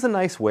 This is a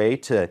nice way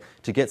to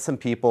get some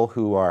people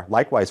who are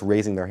likewise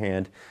raising their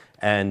hand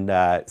and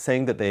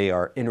saying that they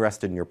are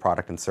interested in your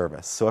product and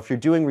service. So if you're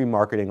doing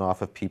remarketing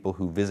off of people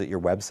who visit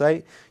your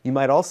website, you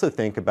might also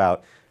think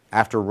about,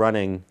 after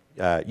running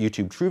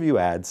YouTube TrueView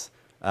ads,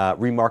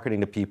 remarketing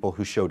to people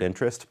who showed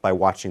interest by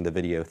watching the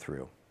video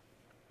through.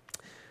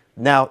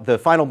 Now, the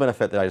final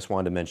benefit that I just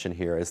wanted to mention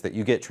here is that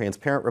you get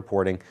transparent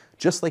reporting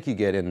just like you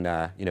get in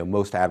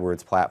most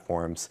AdWords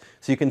platforms.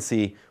 So you can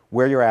see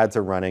where your ads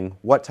are running,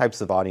 what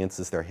types of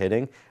audiences they're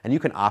hitting, and you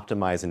can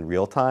optimize in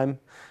real time,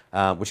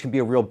 which can be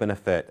a real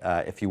benefit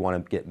if you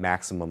want to get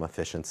maximum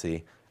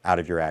efficiency out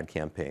of your ad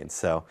campaigns.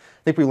 So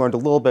I think we learned a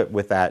little bit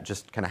with that,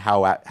 just kind of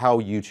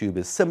how YouTube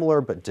is similar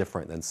but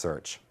different than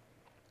search.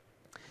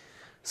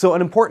 So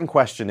an important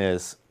question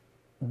is,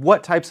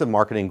 what types of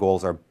marketing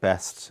goals are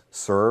best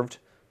served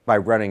by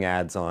running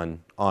ads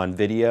on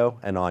video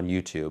and on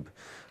YouTube?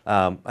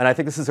 And I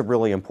think this is a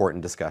really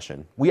important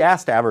discussion. We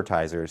asked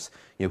advertisers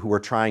who were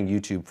trying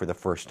YouTube for the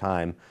first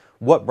time,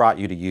 what brought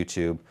you to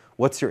YouTube?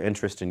 What's your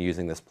interest in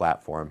using this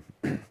platform?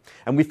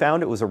 And we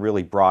found it was a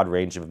really broad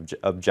range of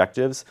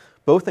objectives,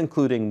 both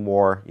including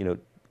more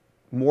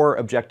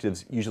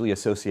objectives usually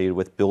associated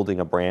with building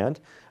a brand,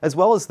 as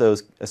well as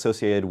those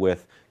associated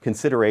with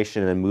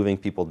consideration and moving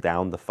people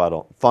down the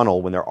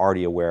funnel when they're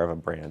already aware of a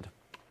brand.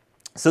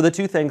 So the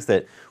two things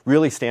that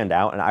really stand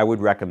out and I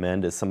would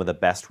recommend as some of the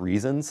best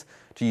reasons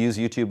to use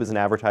YouTube as an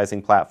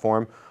advertising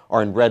platform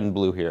are in red and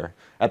blue here.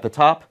 At the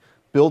top,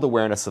 build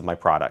awareness of my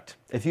product.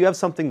 If you have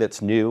something that's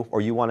new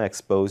or you want to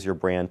expose your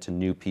brand to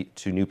new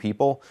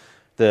people,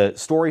 the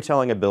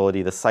storytelling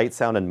ability, the sight,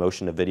 sound, and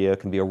motion of video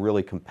can be a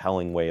really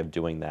compelling way of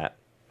doing that.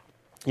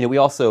 We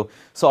also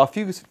saw a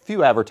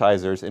few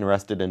advertisers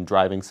interested in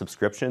driving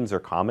subscriptions or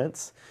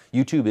comments.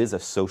 YouTube is a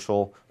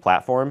social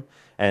platform,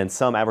 and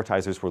some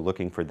advertisers were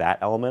looking for that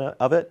element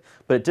of it,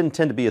 but it didn't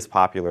tend to be as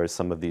popular as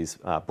some of these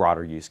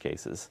broader use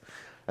cases.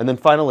 And then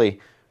finally,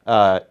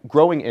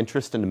 growing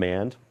interest and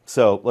demand.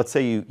 So let's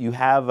say you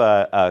have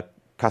a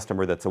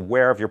customer that's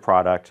aware of your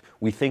product,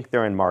 we think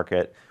they're in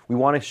market, we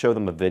want to show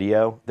them a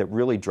video that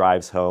really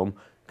drives home,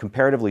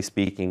 comparatively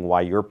speaking,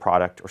 why your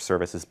product or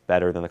service is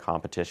better than the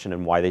competition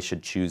and why they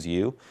should choose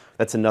you.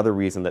 That's another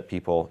reason that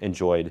people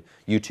enjoyed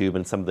YouTube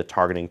and some of the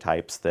targeting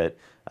types that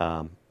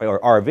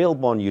are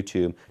available on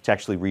YouTube to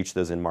actually reach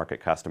those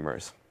in-market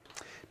customers.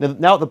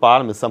 Now at the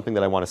bottom is something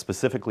that I want to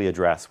specifically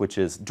address, which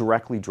is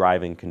directly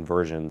driving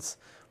conversions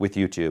with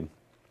YouTube.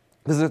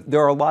 Because there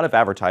are a lot of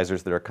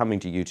advertisers that are coming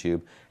to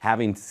YouTube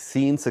having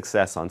seen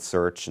success on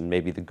search and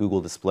maybe the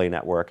Google Display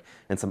Network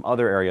and some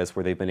other areas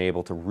where they've been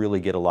able to really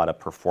get a lot of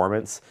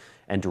performance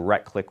and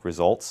direct click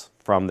results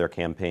from their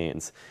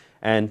campaigns.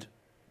 And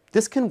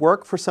this can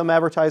work for some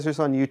advertisers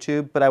on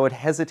YouTube, but I would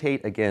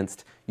hesitate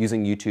against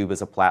using YouTube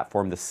as a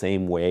platform the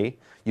same way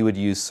you would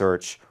use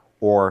search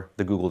or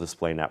the Google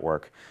Display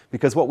Network.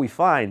 Because what we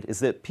find is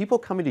that people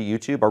coming to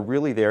YouTube are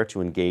really there to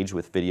engage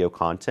with video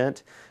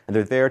content, and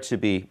they're there to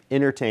be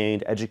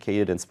entertained,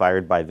 educated,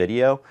 inspired by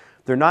video.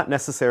 They're not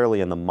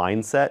necessarily in the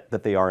mindset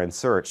that they are in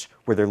search,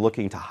 where they're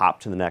looking to hop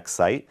to the next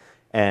site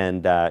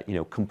and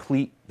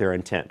complete their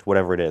intent,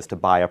 whatever it is, to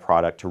buy a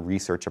product, to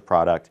research a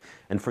product.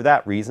 And for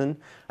that reason,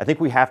 I think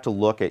we have to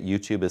look at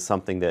YouTube as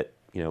something that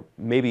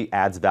maybe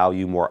adds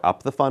value more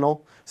up the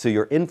funnel. So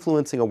you're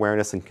influencing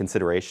awareness and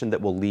consideration that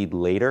will lead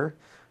later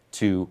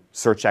to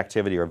search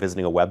activity or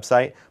visiting a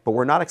website, but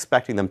we're not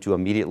expecting them to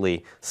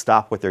immediately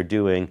stop what they're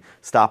doing,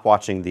 stop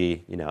watching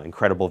the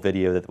incredible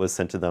video that was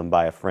sent to them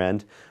by a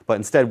friend, but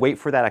instead wait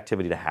for that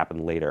activity to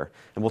happen later.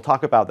 And we'll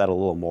talk about that a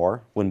little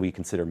more when we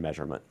consider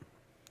measurement.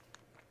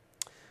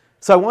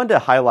 So I wanted to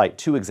highlight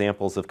 2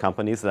 examples of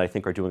companies that I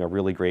think are doing a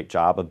really great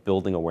job of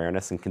building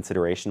awareness and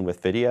consideration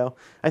with video.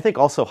 I think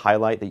also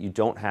highlight that you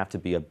don't have to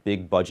be a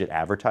big budget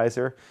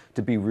advertiser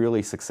to be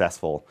really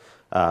successful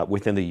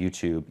within the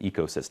YouTube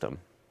ecosystem.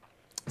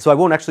 So I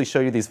won't actually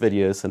show you these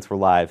videos since we're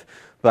live,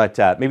 but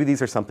maybe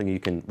these are something you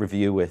can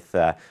review with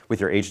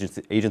your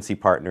agency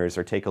partners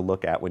or take a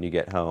look at when you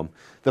get home.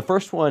 The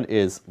first one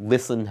is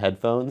Listen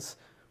Headphones,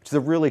 which is a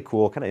really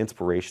cool, kind of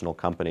inspirational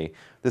company.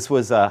 This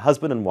was a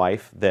husband and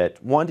wife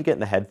that wanted to get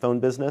in the headphone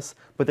business,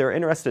 but they were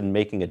interested in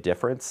making a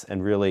difference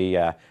and really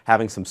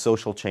having some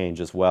social change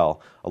as well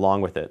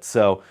along with it.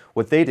 So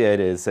what they did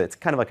is, it's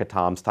kind of like a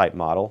Tom's type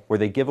model, where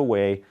they give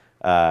away,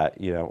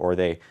 or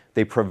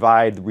they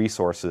provide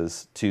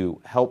resources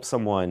to help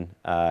someone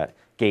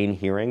gain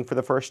hearing for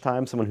the first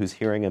time, someone who's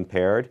hearing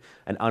impaired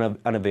and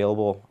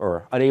unavailable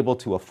or unable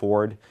to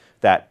afford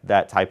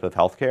that type of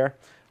healthcare.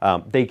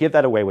 They give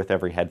that away with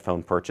every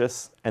headphone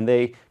purchase, and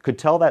they could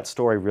tell that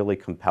story really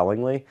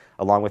compellingly,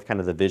 along with kind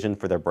of the vision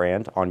for their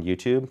brand on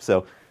YouTube.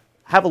 So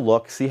have a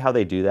look, see how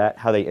they do that,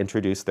 how they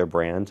introduce their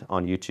brand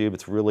on YouTube.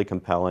 It's really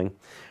compelling.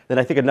 Then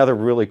I think another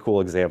really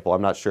cool example,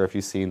 I'm not sure if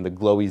you've seen the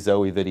Glowy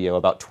Zoe video,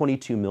 about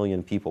 22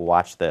 million people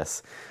watched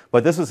this,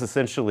 but this was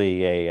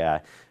essentially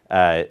a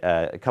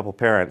couple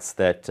parents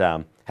that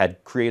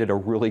had created a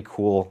really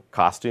cool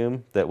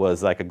costume that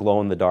was like a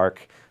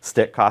glow-in-the-dark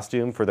stick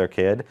costume for their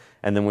kid,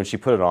 and then when she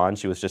put it on,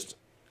 she was just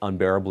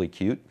unbearably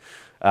cute.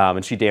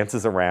 And she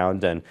dances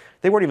around, and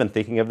they weren't even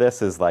thinking of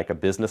this as like a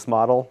business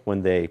model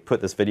when they put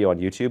this video on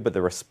YouTube, but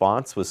the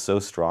response was so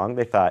strong,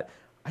 they thought,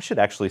 I should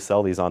actually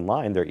sell these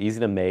online. They're easy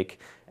to make,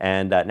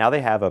 and now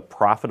they have a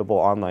profitable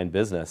online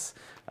business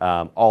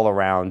all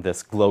around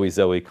this Glowy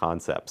Zoe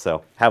concept.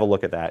 So have a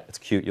look at that. It's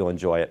cute. You'll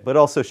enjoy it. But it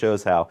also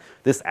shows how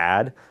this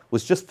ad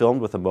was just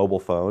filmed with a mobile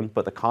phone,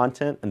 but the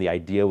content and the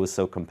idea was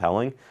so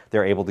compelling,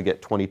 they're able to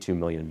get 22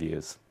 million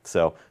views.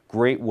 So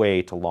great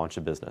way to launch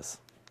a business.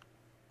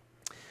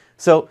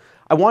 So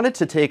I wanted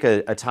to take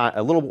a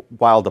little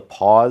while to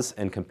pause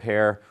and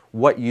compare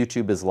what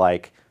YouTube is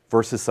like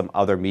versus some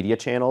other media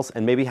channels,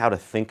 and maybe how to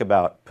think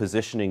about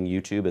positioning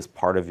YouTube as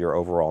part of your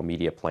overall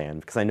media plan.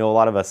 Because I know a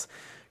lot of us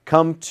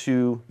come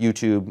to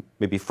YouTube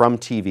maybe from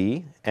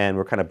TV, and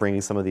we're kind of bringing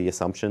some of the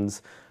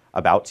assumptions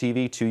about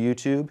TV to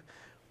YouTube,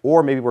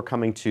 or maybe we're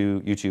coming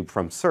to YouTube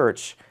from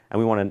search, and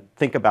we want to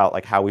think about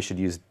like how we should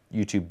use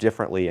YouTube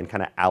differently and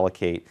kind of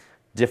allocate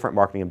different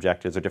marketing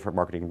objectives or different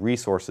marketing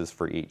resources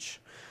for each.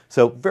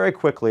 So very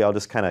quickly, I'll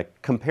just kind of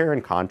compare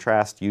and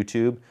contrast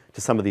YouTube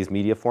to some of these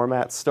media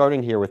formats,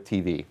 starting here with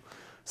TV.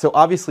 So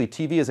obviously,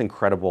 TV is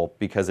incredible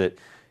because it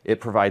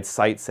provides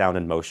sight, sound,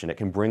 and motion. It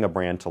can bring a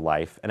brand to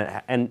life,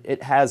 and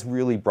it has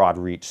really broad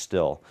reach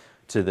still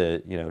to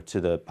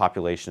the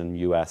population in the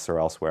US or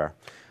elsewhere.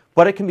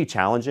 But it can be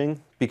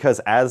challenging because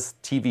as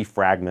TV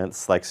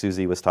fragments, like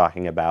Susie was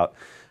talking about,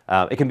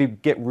 it can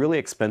get really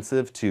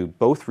expensive to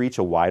both reach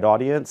a wide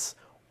audience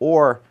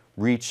or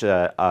reach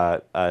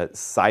a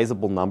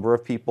sizable number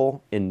of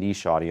people in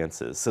niche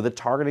audiences. So the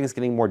targeting is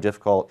getting more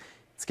difficult.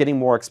 It's getting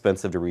more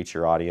expensive to reach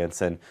your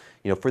audience. And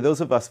for those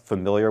of us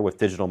familiar with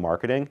digital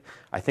marketing,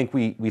 I think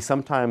we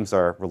sometimes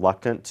are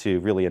reluctant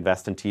to really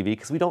invest in TV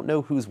because we don't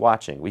know who's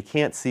watching. We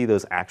can't see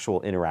those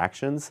actual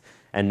interactions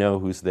and know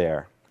who's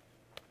there.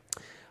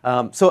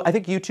 So I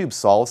think YouTube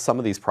solves some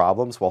of these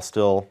problems while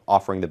still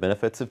offering the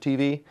benefits of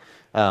TV.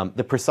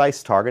 The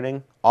precise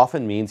targeting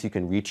often means you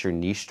can reach your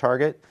niche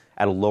target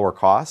at a lower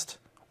cost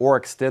or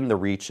extend the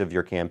reach of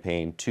your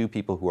campaign to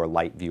people who are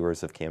light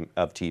viewers of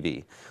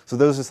TV. So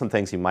those are some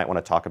things you might want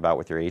to talk about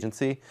with your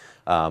agency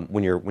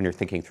when you're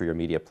thinking through your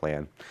media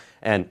plan.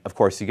 And of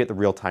course, you get the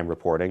real-time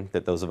reporting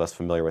that those of us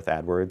familiar with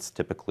AdWords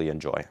typically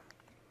enjoy.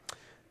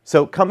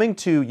 So coming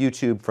to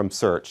YouTube from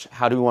search,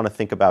 how do we want to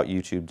think about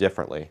YouTube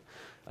differently?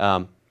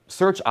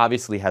 Search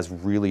obviously has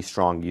really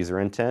strong user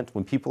intent.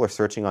 When people are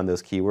searching on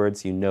those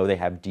keywords, they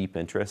have deep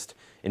interest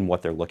in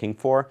what they're looking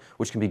for,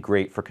 which can be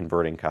great for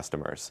converting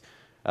customers.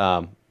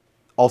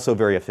 Also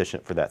very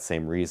efficient for that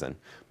same reason.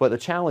 But the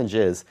challenge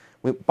is,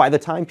 by the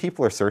time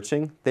people are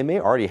searching, they may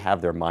already have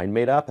their mind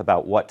made up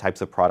about what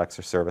types of products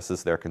or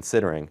services they're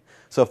considering.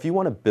 So if you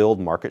want to build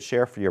market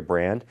share for your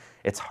brand,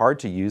 it's hard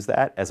to use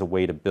that as a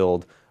way to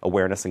build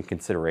awareness and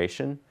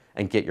consideration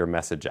and get your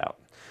message out.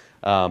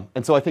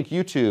 And so I think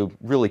YouTube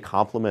really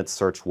complements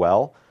search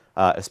well,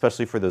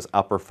 especially for those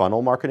upper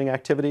funnel marketing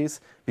activities,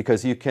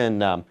 because you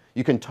can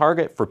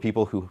target for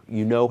people who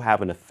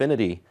have an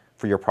affinity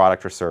for your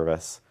product or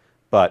service,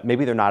 but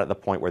maybe they're not at the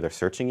point where they're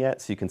searching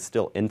yet, so you can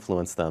still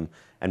influence them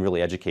and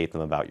really educate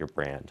them about your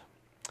brand.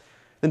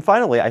 Then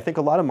finally, I think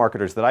a lot of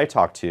marketers that I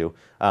talk to,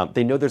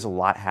 they know there's a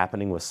lot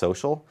happening with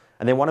social,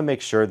 and they want to make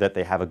sure that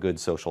they have a good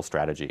social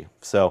strategy.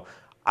 So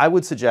I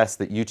would suggest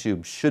that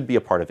YouTube should be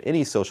a part of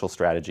any social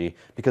strategy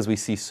because we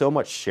see so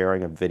much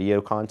sharing of video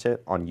content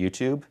on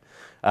YouTube.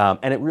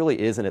 And it really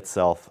is in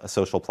itself a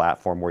social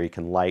platform where you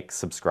can like,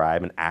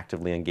 subscribe, and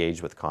actively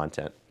engage with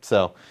content.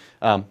 So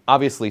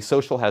obviously,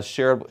 social has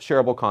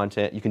shareable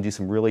content. You can do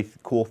some really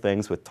cool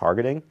things with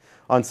targeting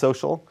on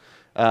social.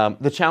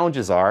 The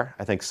challenges are,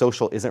 I think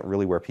social isn't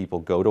really where people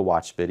go to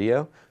watch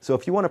video. So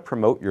if you want to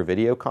promote your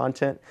video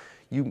content,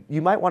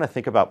 you might want to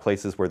think about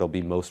places where they'll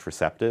be most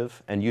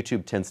receptive, and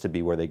YouTube tends to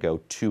be where they go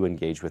to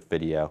engage with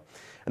video.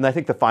 And I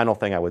think the final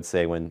thing I would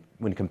say when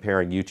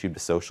comparing YouTube to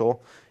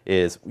social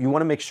is you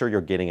want to make sure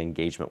you're getting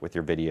engagement with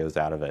your videos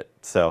out of it.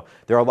 So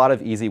there are a lot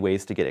of easy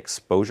ways to get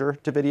exposure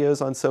to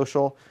videos on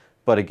social,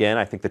 but again,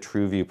 I think the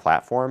TrueView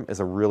platform is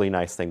a really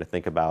nice thing to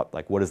think about,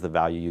 like what is the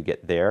value you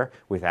get there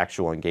with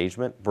actual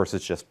engagement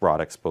versus just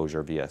broad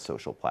exposure via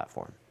social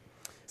platform.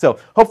 So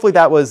hopefully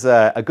that was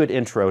a good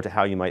intro to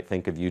how you might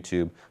think of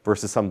YouTube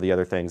versus some of the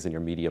other things in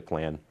your media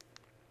plan.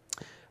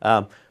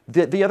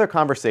 The other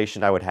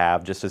conversation I would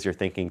have, just as you're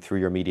thinking through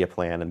your media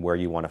plan and where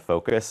you want to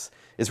focus,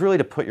 is really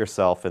to put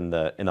yourself in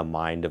the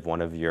mind of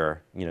one of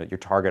your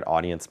target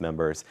audience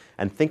members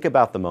and think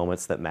about the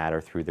moments that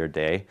matter through their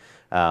day.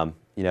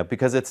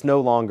 Because it's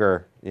no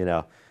longer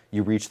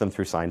you reach them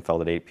through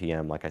Seinfeld at 8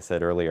 p.m. like I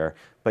said earlier,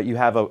 but you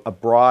have a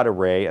broad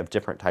array of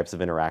different types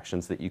of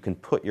interactions that you can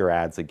put your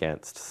ads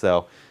against.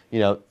 So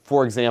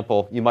for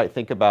example, you might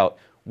think about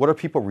what are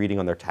people reading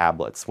on their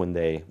tablets when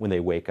they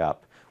wake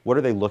up. What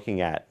are they looking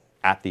at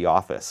the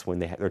office when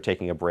they're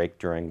taking a break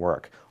during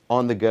work?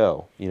 On the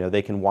go,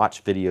 they can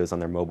watch videos on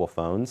their mobile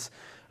phones.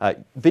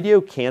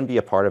 Video can be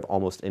a part of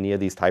almost any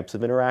of these types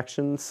of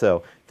interactions,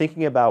 so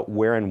thinking about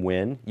where and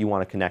when you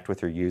want to connect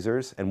with your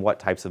users and what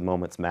types of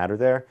moments matter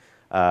there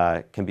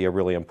can be a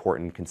really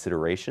important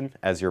consideration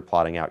as you're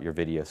plotting out your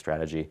video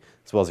strategy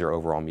as well as your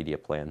overall media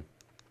plan.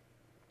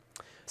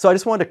 So I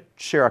just wanted to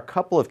share a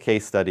couple of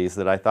case studies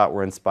that I thought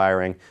were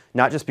inspiring,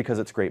 not just because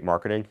it's great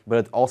marketing,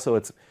 but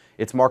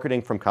it's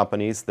marketing from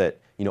companies that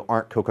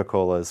aren't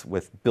Coca-Cola's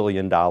with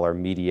billion-dollar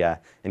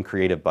media and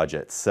creative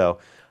budgets. So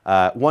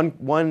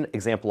one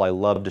example I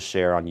love to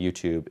share on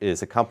YouTube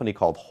is a company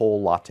called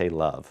Whole Latte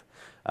Love.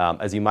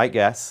 As you might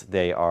guess,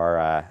 they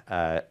are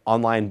an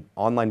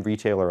online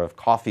retailer of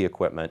coffee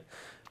equipment,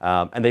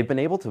 and they've been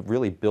able to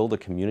really build a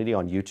community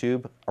on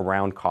YouTube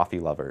around coffee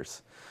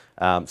lovers.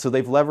 So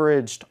they've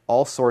leveraged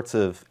all sorts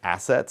of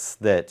assets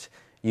that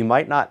you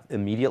might not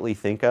immediately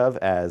think of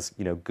as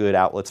good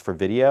outlets for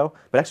video,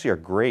 but actually are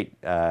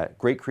great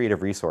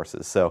creative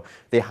resources. So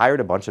they hired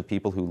a bunch of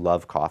people who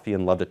love coffee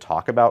and love to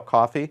talk about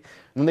coffee, and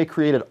then they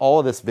created all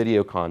of this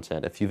video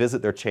content. If you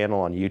visit their channel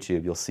on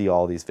YouTube, you'll see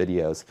all these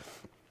videos.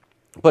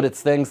 But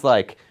it's things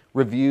like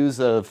reviews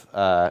of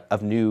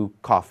new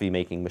coffee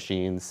making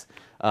machines,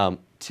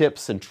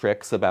 tips and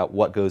tricks about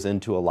what goes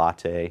into a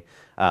latte,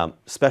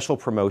 special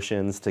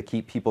promotions to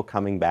keep people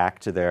coming back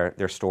to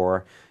their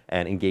store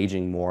and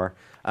engaging more.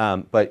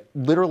 But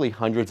literally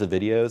hundreds of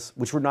videos,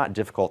 which were not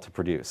difficult to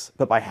produce.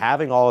 But by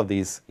having all of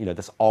these,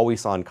 this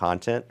always-on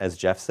content, as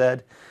Jeff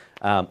said,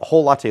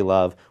 Whole Latte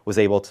Love was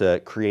able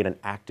to create an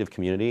active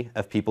community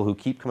of people who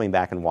keep coming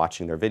back and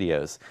watching their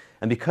videos.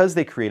 And because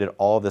they created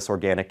all of this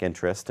organic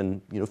interest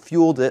and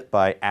fueled it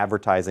by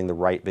advertising the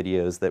right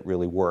videos that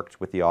really worked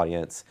with the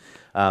audience,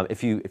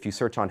 if you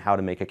search on how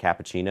to make a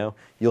cappuccino,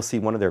 you'll see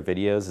one of their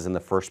videos is in the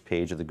first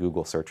page of the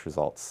Google search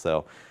results.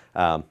 So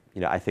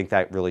I think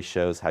that really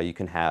shows how you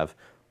can have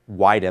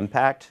wide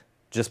impact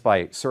just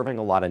by serving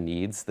a lot of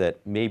needs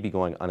that may be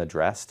going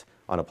unaddressed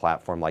on a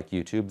platform like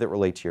YouTube that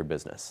relate to your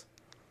business.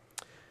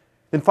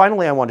 Then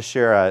finally, I want to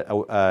share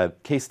a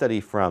case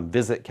study from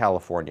Visit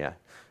California.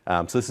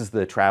 So this is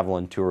the Travel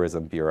and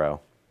Tourism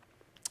Bureau.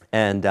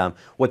 And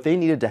what they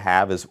needed to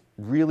have is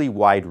really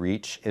wide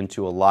reach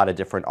into a lot of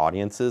different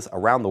audiences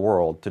around the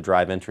world to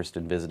drive interest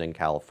in visiting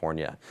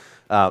California.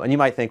 And you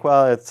might think,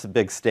 well, it's a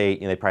big state,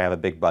 they probably have a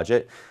big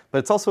budget, but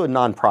it's also a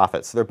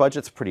nonprofit, so their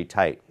budget's pretty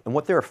tight. And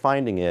what they were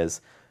finding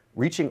is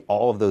reaching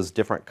all of those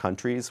different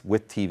countries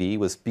with TV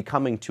was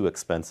becoming too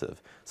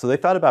expensive. So they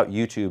thought about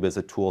YouTube as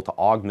a tool to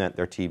augment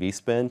their TV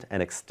spend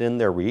and extend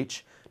their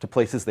reach to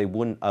places they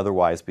wouldn't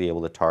otherwise be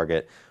able to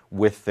target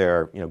with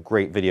their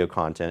great video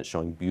content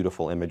showing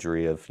beautiful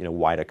imagery of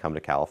why to come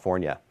to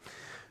California.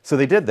 So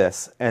they did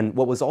this, and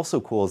what was also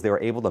cool is they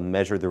were able to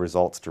measure the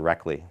results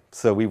directly.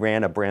 So we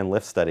ran a brand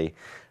lift study,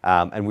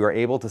 and we were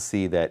able to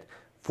see that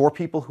for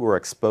people who are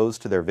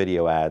exposed to their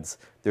video ads,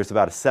 there's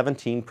about a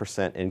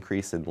 17%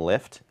 increase in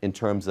lift in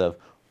terms of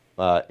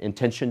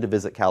intention to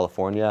visit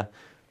California,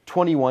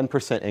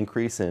 21%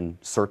 increase in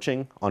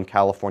searching on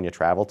California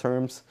travel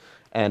terms,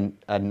 and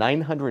a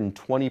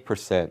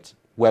 920%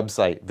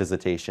 website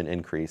visitation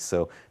increase.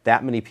 So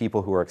that many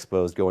people who are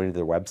exposed going to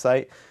their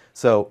website.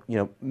 So,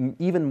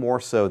 even more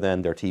so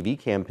than their TV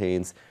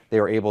campaigns,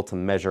 they were able to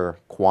measure,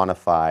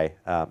 quantify,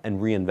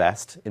 and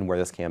reinvest in where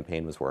this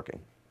campaign was working.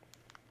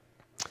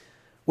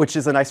 Which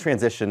is a nice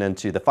transition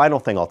into the final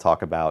thing I'll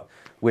talk about,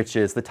 which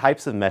is the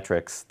types of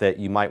metrics that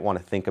you might want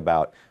to think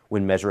about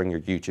when measuring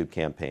your YouTube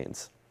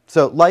campaigns.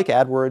 So like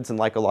AdWords and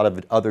like a lot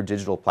of other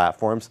digital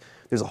platforms,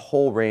 there's a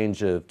whole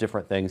range of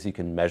different things you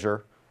can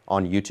measure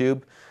on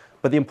YouTube.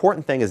 But the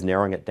important thing is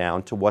narrowing it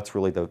down to what's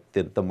really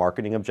the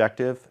marketing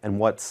objective and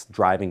what's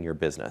driving your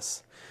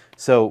business.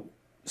 So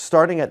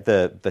starting at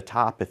the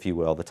top, if you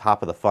will, the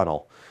top of the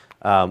funnel,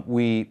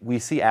 we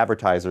see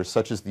advertisers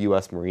such as the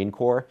U.S. Marine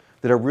Corps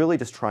that are really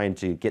just trying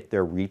to get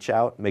their reach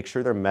out, make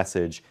sure their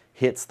message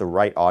hits the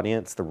right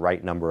audience the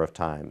right number of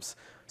times.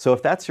 So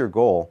if that's your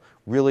goal,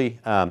 really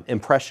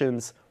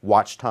impressions,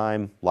 watch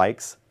time,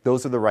 likes,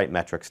 those are the right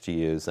metrics to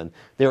use. And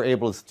they're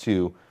able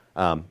to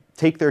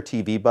take their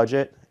TV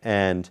budget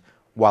and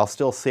while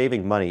still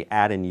saving money,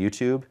 add in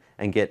YouTube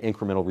and get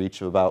incremental reach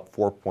of about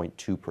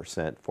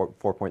 4.2%,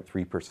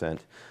 4.3%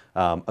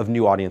 of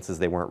new audiences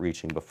they weren't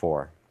reaching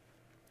before.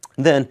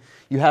 Then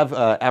you have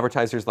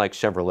advertisers like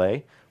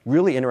Chevrolet,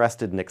 really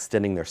interested in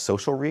extending their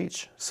social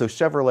reach. So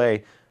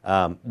Chevrolet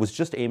was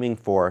just aiming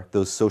for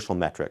those social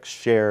metrics,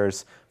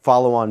 shares,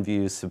 follow-on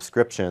views,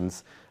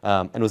 subscriptions,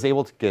 and was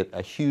able to get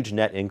a huge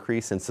net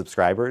increase in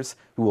subscribers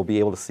who will be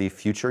able to see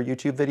future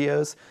YouTube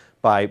videos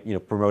by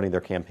promoting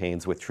their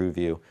campaigns with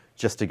TrueView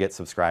just to get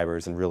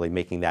subscribers and really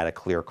making that a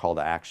clear call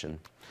to action.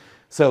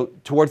 So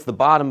towards the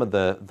bottom of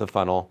the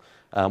funnel,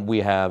 we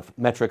have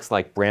metrics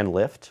like brand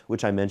lift,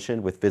 which I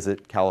mentioned with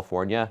Visit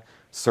California,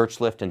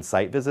 search lift, and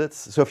site visits.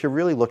 So if you're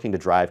really looking to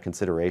drive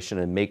consideration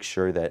and make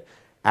sure that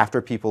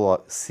after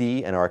people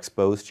see and are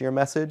exposed to your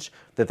message,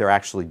 that they're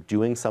actually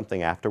doing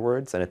something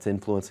afterwards and it's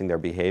influencing their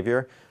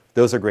behavior,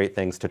 those are great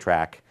things to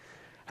track.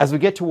 As we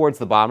get towards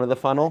the bottom of the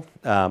funnel,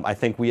 I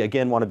think we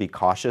again want to be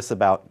cautious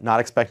about not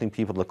expecting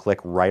people to click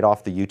right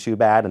off the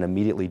YouTube ad and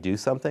immediately do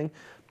something.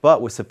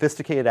 But with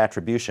sophisticated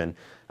attribution,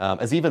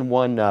 as even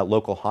one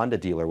local Honda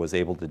dealer was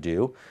able to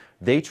do,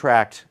 they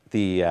tracked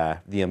the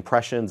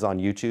impressions on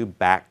YouTube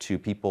back to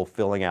people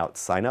filling out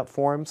sign-up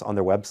forms on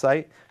their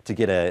website to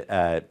get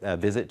a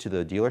visit to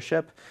the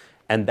dealership.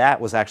 And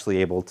that was actually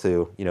able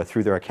to,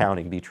 through their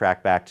accounting, be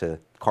tracked back to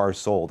cars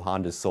sold,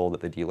 Hondas sold at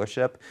the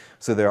dealership.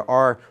 So there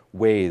are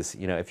ways,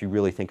 if you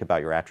really think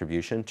about your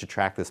attribution, to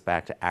track this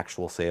back to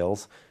actual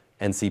sales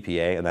and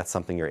CPA, and that's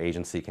something your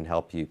agency can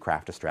help you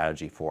craft a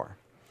strategy for.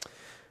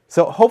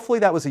 So hopefully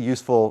that was a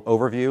useful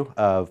overview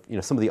of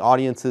some of the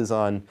audiences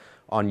on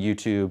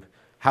YouTube,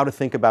 how to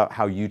think about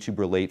how YouTube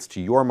relates to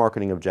your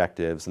marketing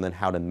objectives, and then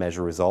how to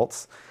measure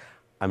results.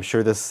 I'm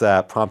sure this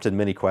prompted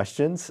many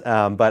questions,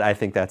 but I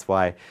think that's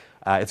why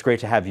it's great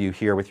to have you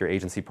here with your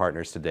agency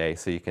partners today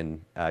so you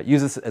can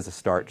use this as a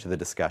start to the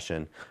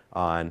discussion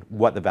on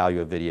what the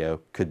value of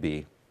video could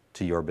be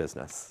to your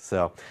business.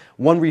 So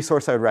one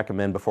resource I would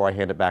recommend before I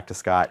hand it back to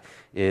Scott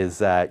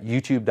is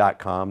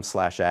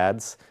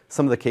youtube.com/ads.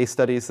 Some of the case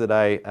studies that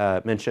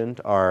I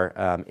mentioned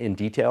are in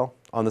detail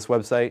on this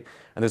website,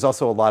 and there's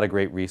also a lot of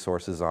great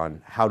resources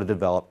on how to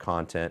develop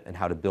content and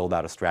how to build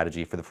out a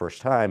strategy for the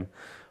first time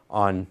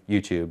on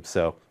YouTube.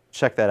 So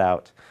check that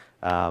out.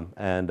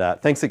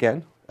 Thanks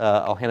again.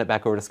 I'll hand it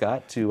back over to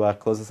Scott to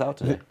close us out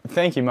today.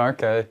 Thank you,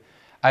 Mark.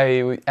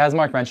 As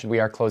Mark mentioned, we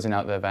are closing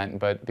out the event,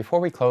 but before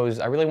we close,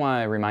 I really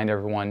want to remind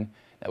everyone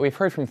that we've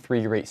heard from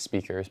 3 great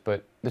speakers,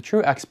 but the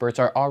true experts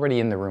are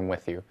already in the room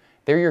with you.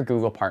 They're your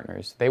Google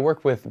partners. They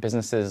work with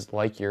businesses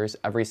like yours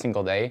every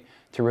single day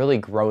to really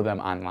grow them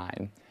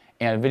online.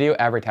 And video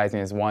advertising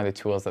is one of the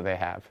tools that they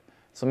have.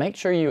 So make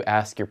sure you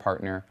ask your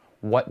partner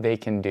what they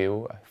can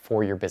do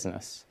for your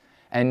business.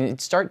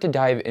 And start to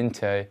dive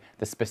into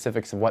the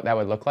specifics of what that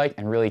would look like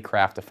and really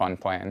craft a fun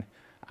plan.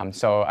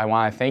 So I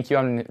want to thank you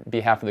on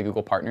behalf of the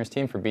Google Partners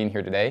team for being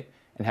here today,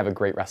 and have a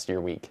great rest of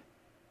your week.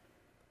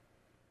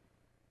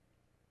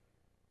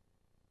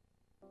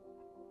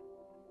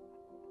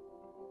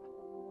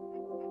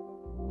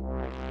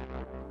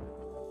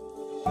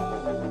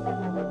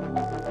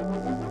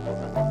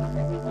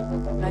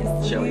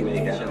 Shall we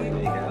make out?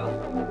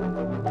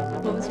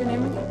 What was your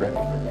name? Rick.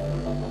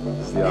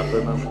 Is the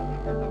opera member?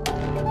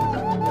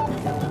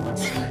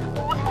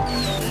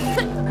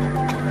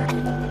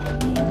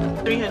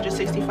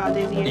 365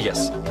 days a year?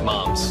 Yes,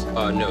 moms.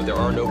 No, there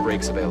are no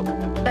breaks available.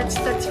 That's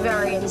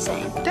very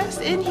insane. That's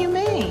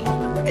inhumane.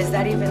 Is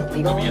that even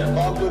legal? Yeah.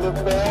 Now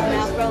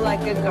grow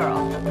like a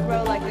girl.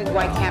 Grow like a girl.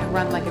 Why can't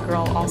run like a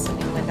girl also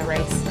can win the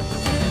race?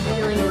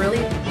 Feeling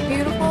really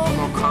beautiful,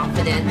 more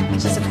confident.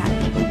 It's just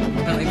okay.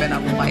 Really been a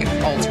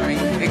life-altering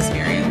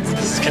experience.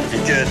 This is gonna be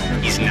good.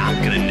 He's not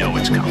gonna know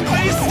what's coming.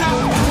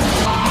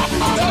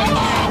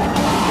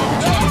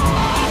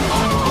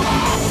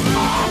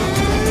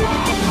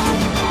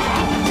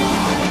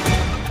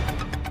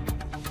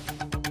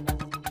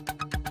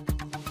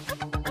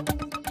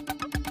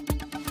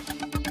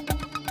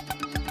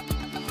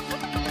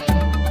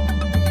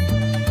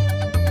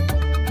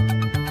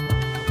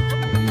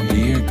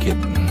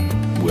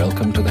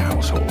 addition to the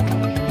household.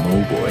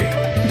 Oh boy.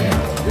 Yeah,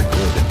 you're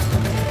good.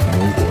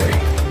 Oh boy.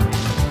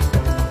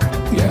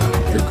 Yeah,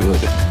 you're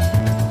good.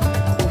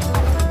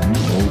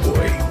 Oh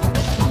boy.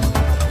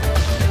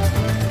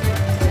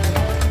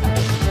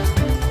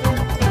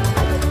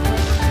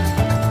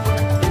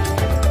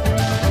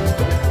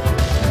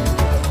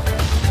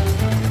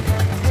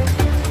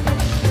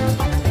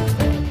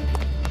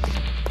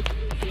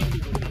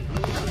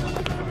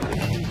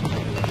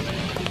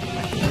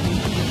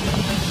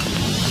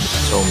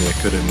 Told me I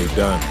couldn't be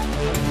done.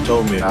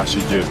 Told me I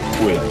should just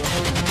quit.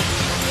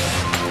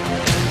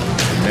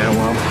 And now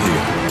I'm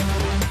here.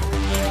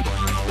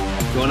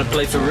 You wanna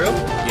play for real?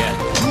 Yeah.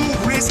 You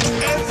risk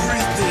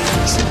everything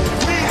to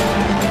win.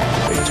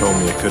 They told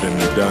me I couldn't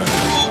be done.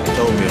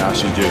 Told me I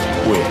should just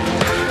quit.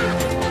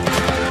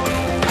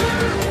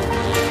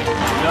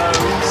 No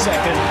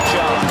second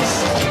chance.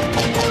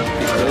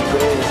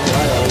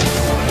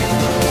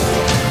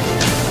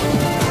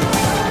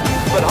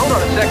 But hold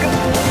on a second.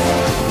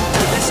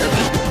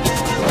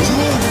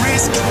 You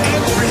risk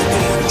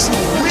everything to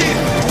win.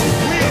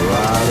 A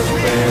lot of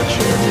fans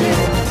cheer me on.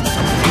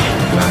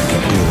 And I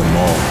can hear them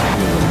all.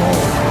 Hear them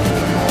all.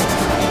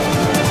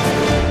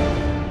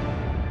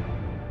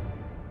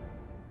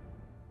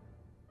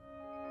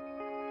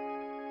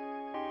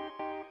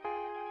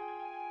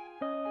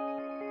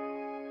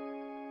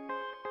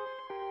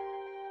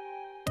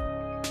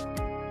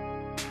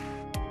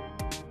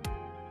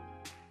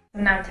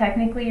 Now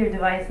technically your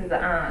device is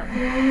on.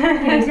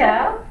 Can you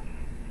tell?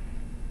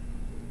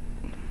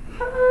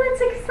 Oh,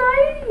 that's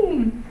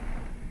exciting!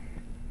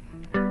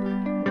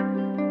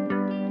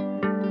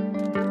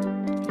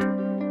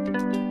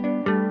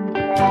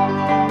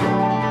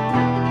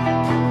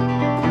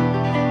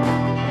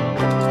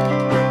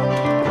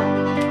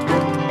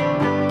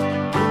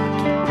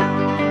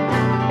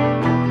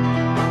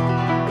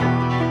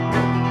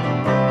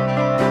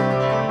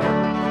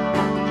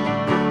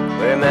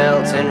 We're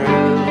melting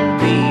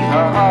ruby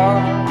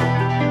heart,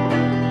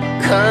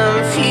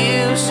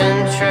 confused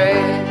and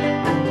trade,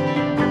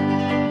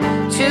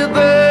 to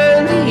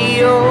burn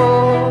the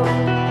ore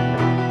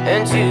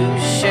and to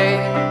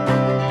shake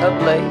a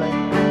blade,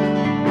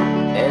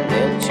 and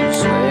then to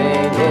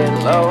swing it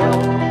low.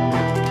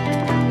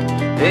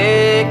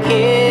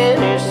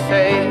 Beginner's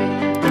fate,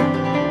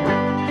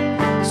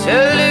 to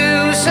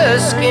lose her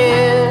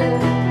skin,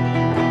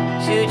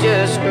 to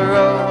just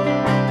grow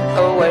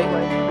away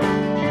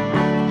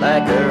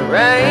like a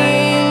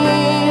rain,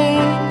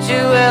 to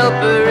help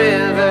a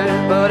river,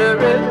 but a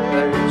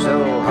river so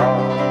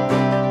hard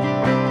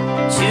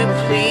to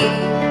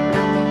plead.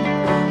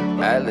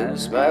 I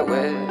lose my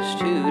wish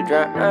to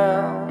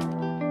drown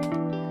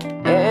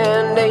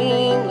and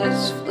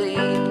aimless flee.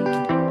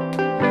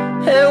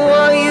 And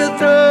what you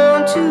thrown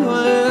to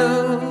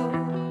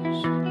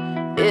lose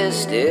is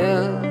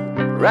still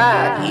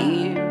right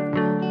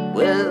here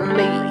with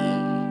me.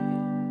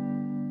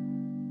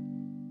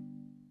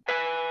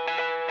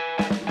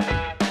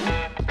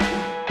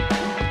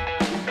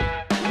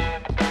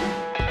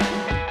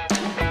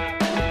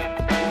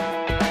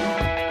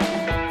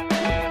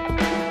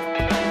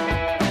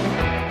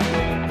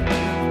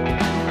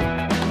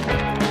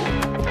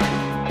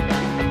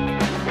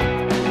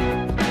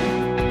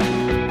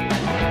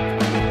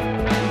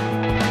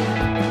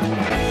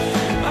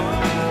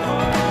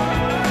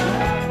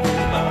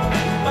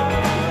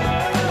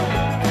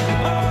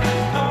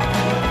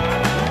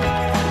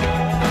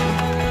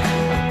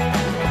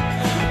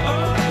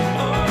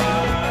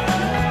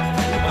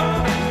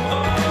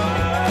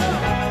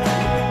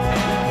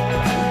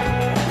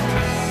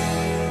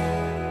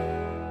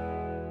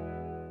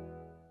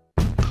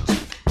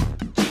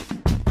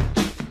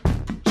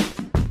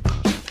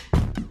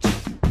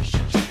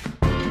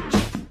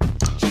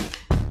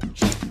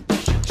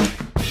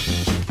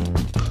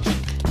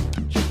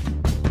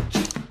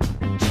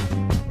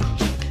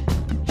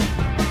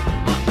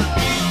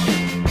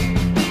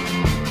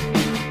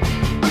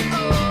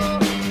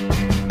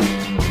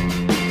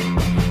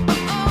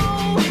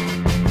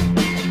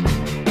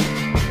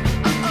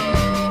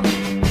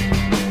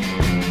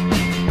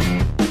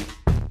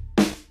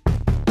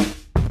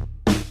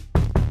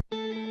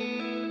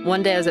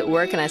 One day I was at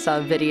work and I saw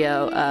a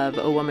video of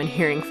a woman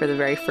hearing for the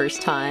very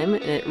first time,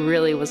 and it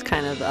really was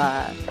kind of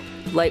a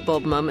light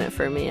bulb moment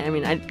for me. I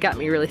mean, it got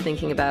me really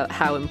thinking about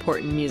how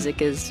important music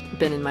has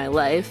been in my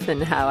life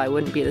and how I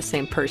wouldn't be the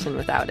same person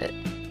without it.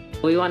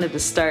 We wanted to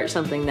start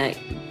something that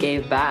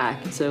gave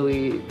back, so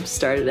we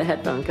started a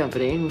headphone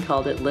company and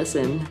called it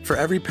Listen. For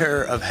every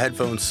pair of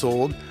headphones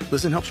sold,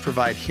 Listen helps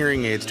provide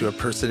hearing aids to a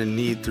person in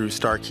need through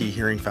Starkey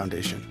Hearing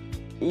Foundation.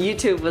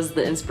 YouTube was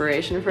the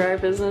inspiration for our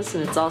business,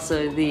 and it's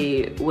also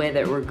the way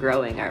that we're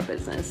growing our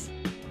business.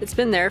 It's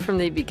been there from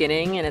the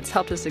beginning, and it's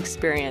helped us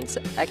experience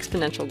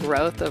exponential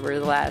growth over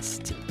the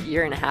last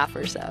year and a half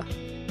or so.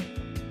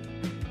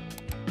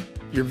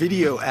 Your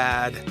video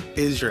ad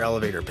is your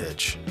elevator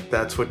pitch.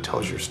 That's what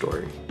tells your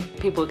story.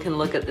 People can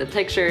look at the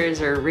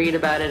pictures or read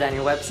about it on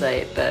your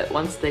website, but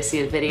once they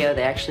see a video,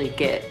 they actually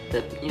get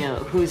the,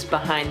 who's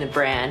behind the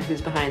brand,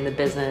 who's behind the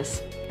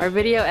business. Our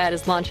video ad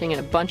is launching in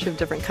a bunch of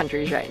different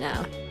countries right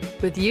now.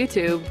 With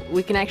YouTube,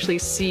 we can actually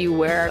see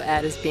where our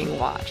ad is being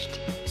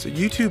watched. So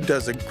YouTube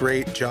does a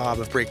great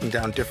job of breaking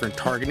down different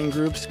targeting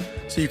groups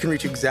so you can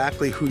reach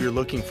exactly who you're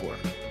looking for.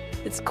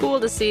 It's cool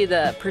to see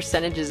the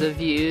percentages of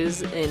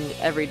views in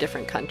every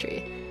different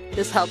country.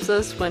 This helps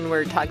us when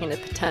we're talking to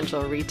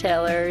potential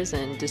retailers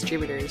and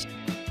distributors.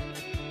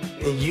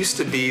 It used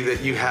to be that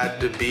you had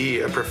to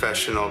be a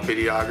professional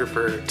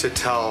videographer to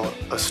tell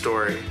a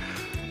story.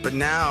 But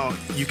now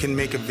you can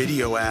make a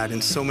video ad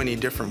in so many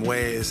different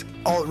ways.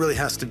 All it really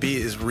has to be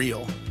is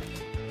real.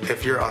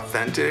 If you're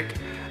authentic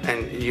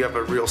and you have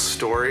a real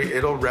story,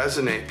 it'll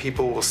resonate.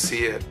 People will see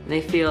it.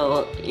 They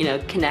feel,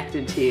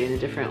 connected to you in a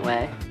different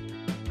way.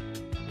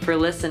 For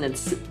Listen,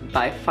 it's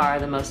by far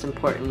the most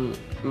important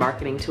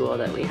marketing tool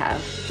that we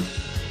have.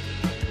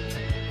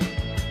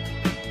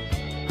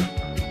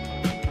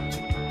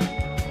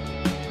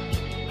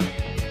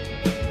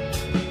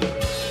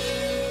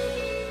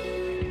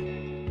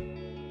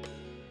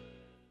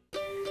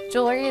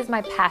 Jewelry is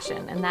my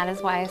passion, and that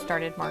is why I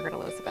started Margaret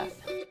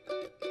Elizabeth.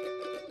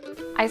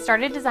 I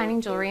started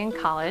designing jewelry in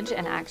college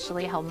and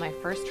actually held my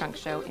first trunk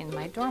show in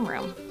my dorm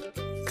room.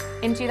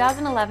 In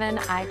 2011,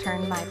 I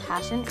turned my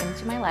passion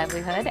into my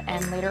livelihood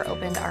and later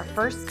opened our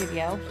first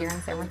studio here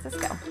in San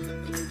Francisco.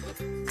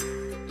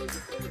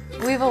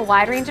 We have a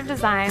wide range of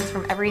designs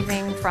from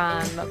everything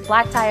from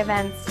black tie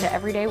events to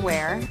everyday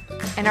wear,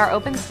 and our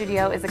open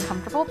studio is a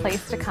comfortable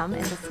place to come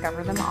and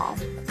discover them all.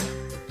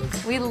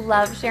 We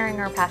love sharing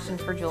our passion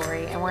for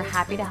jewelry, and we're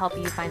happy to help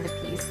you find a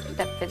piece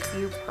that fits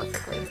you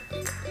perfectly.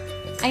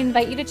 I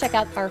invite you to check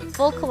out our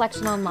full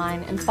collection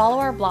online and follow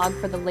our blog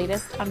for the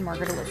latest on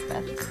Margaret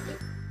Elizabeth.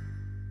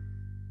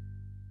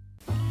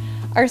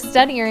 Our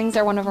stud earrings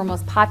are one of our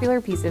most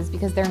popular pieces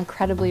because they're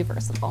incredibly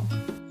versatile.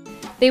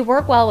 They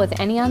work well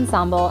with any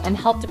ensemble and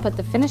help to put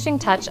the finishing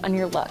touch on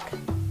your look.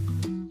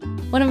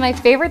 One of my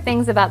favorite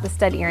things about the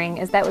stud earring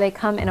is that they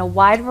come in a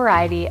wide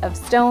variety of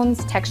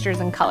stones, textures,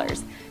 and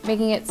colors,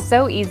 making it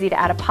so easy to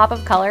add a pop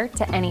of color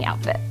to any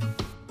outfit.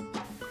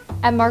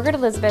 At Margaret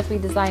Elizabeth, we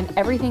design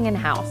everything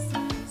in-house,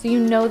 so you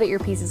know that your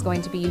piece is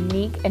going to be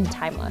unique and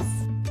timeless.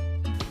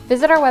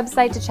 Visit our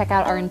website to check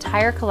out our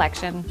entire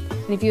collection,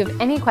 and if you have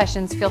any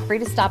questions, feel free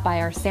to stop by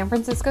our San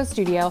Francisco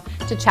studio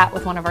to chat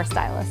with one of our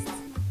stylists.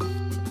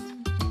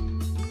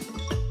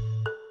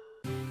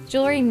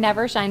 Jewelry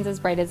never shines as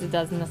bright as it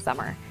does in the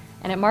summer,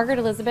 and at Margaret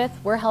Elizabeth,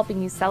 we're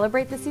helping you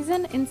celebrate the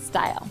season in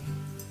style.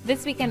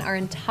 This weekend, our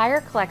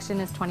entire collection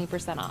is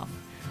 20% off.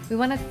 We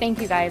want to thank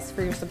you guys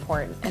for your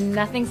support, and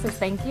nothing says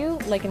thank you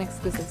like an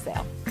exclusive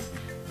sale.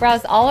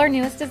 Browse all our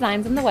newest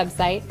designs on the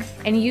website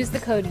and use the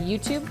code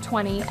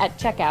YouTube20 at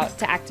checkout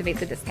to activate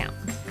the discount.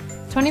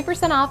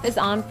 20% off is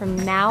on from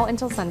now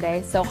until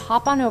Sunday, so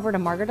hop on over to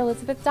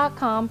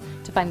margaretelizabeth.com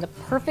to find the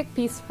perfect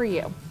piece for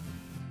you.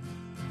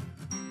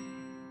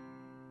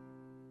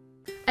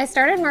 I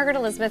started Margaret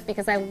Elizabeth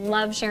because I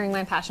love sharing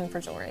my passion for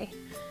jewelry.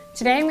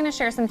 Today I'm going to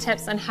share some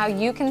tips on how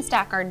you can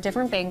stack our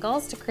different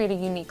bangles to create a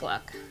unique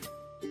look.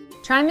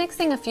 Try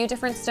mixing a few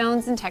different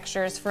stones and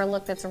textures for a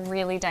look that's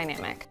really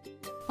dynamic.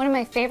 One of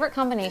my favorite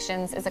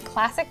combinations is a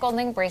classic gold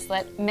link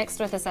bracelet mixed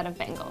with a set of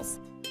bangles.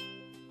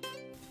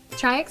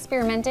 Try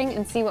experimenting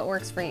and see what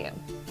works for you.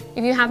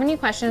 If you have any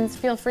questions,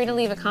 feel free to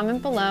leave a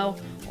comment below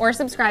or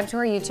subscribe to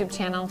our YouTube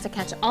channel to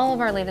catch all of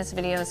our latest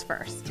videos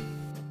first.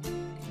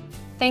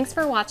 Thanks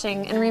for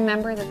watching, and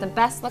remember that the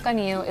best look on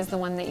you is the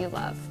one that you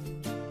love.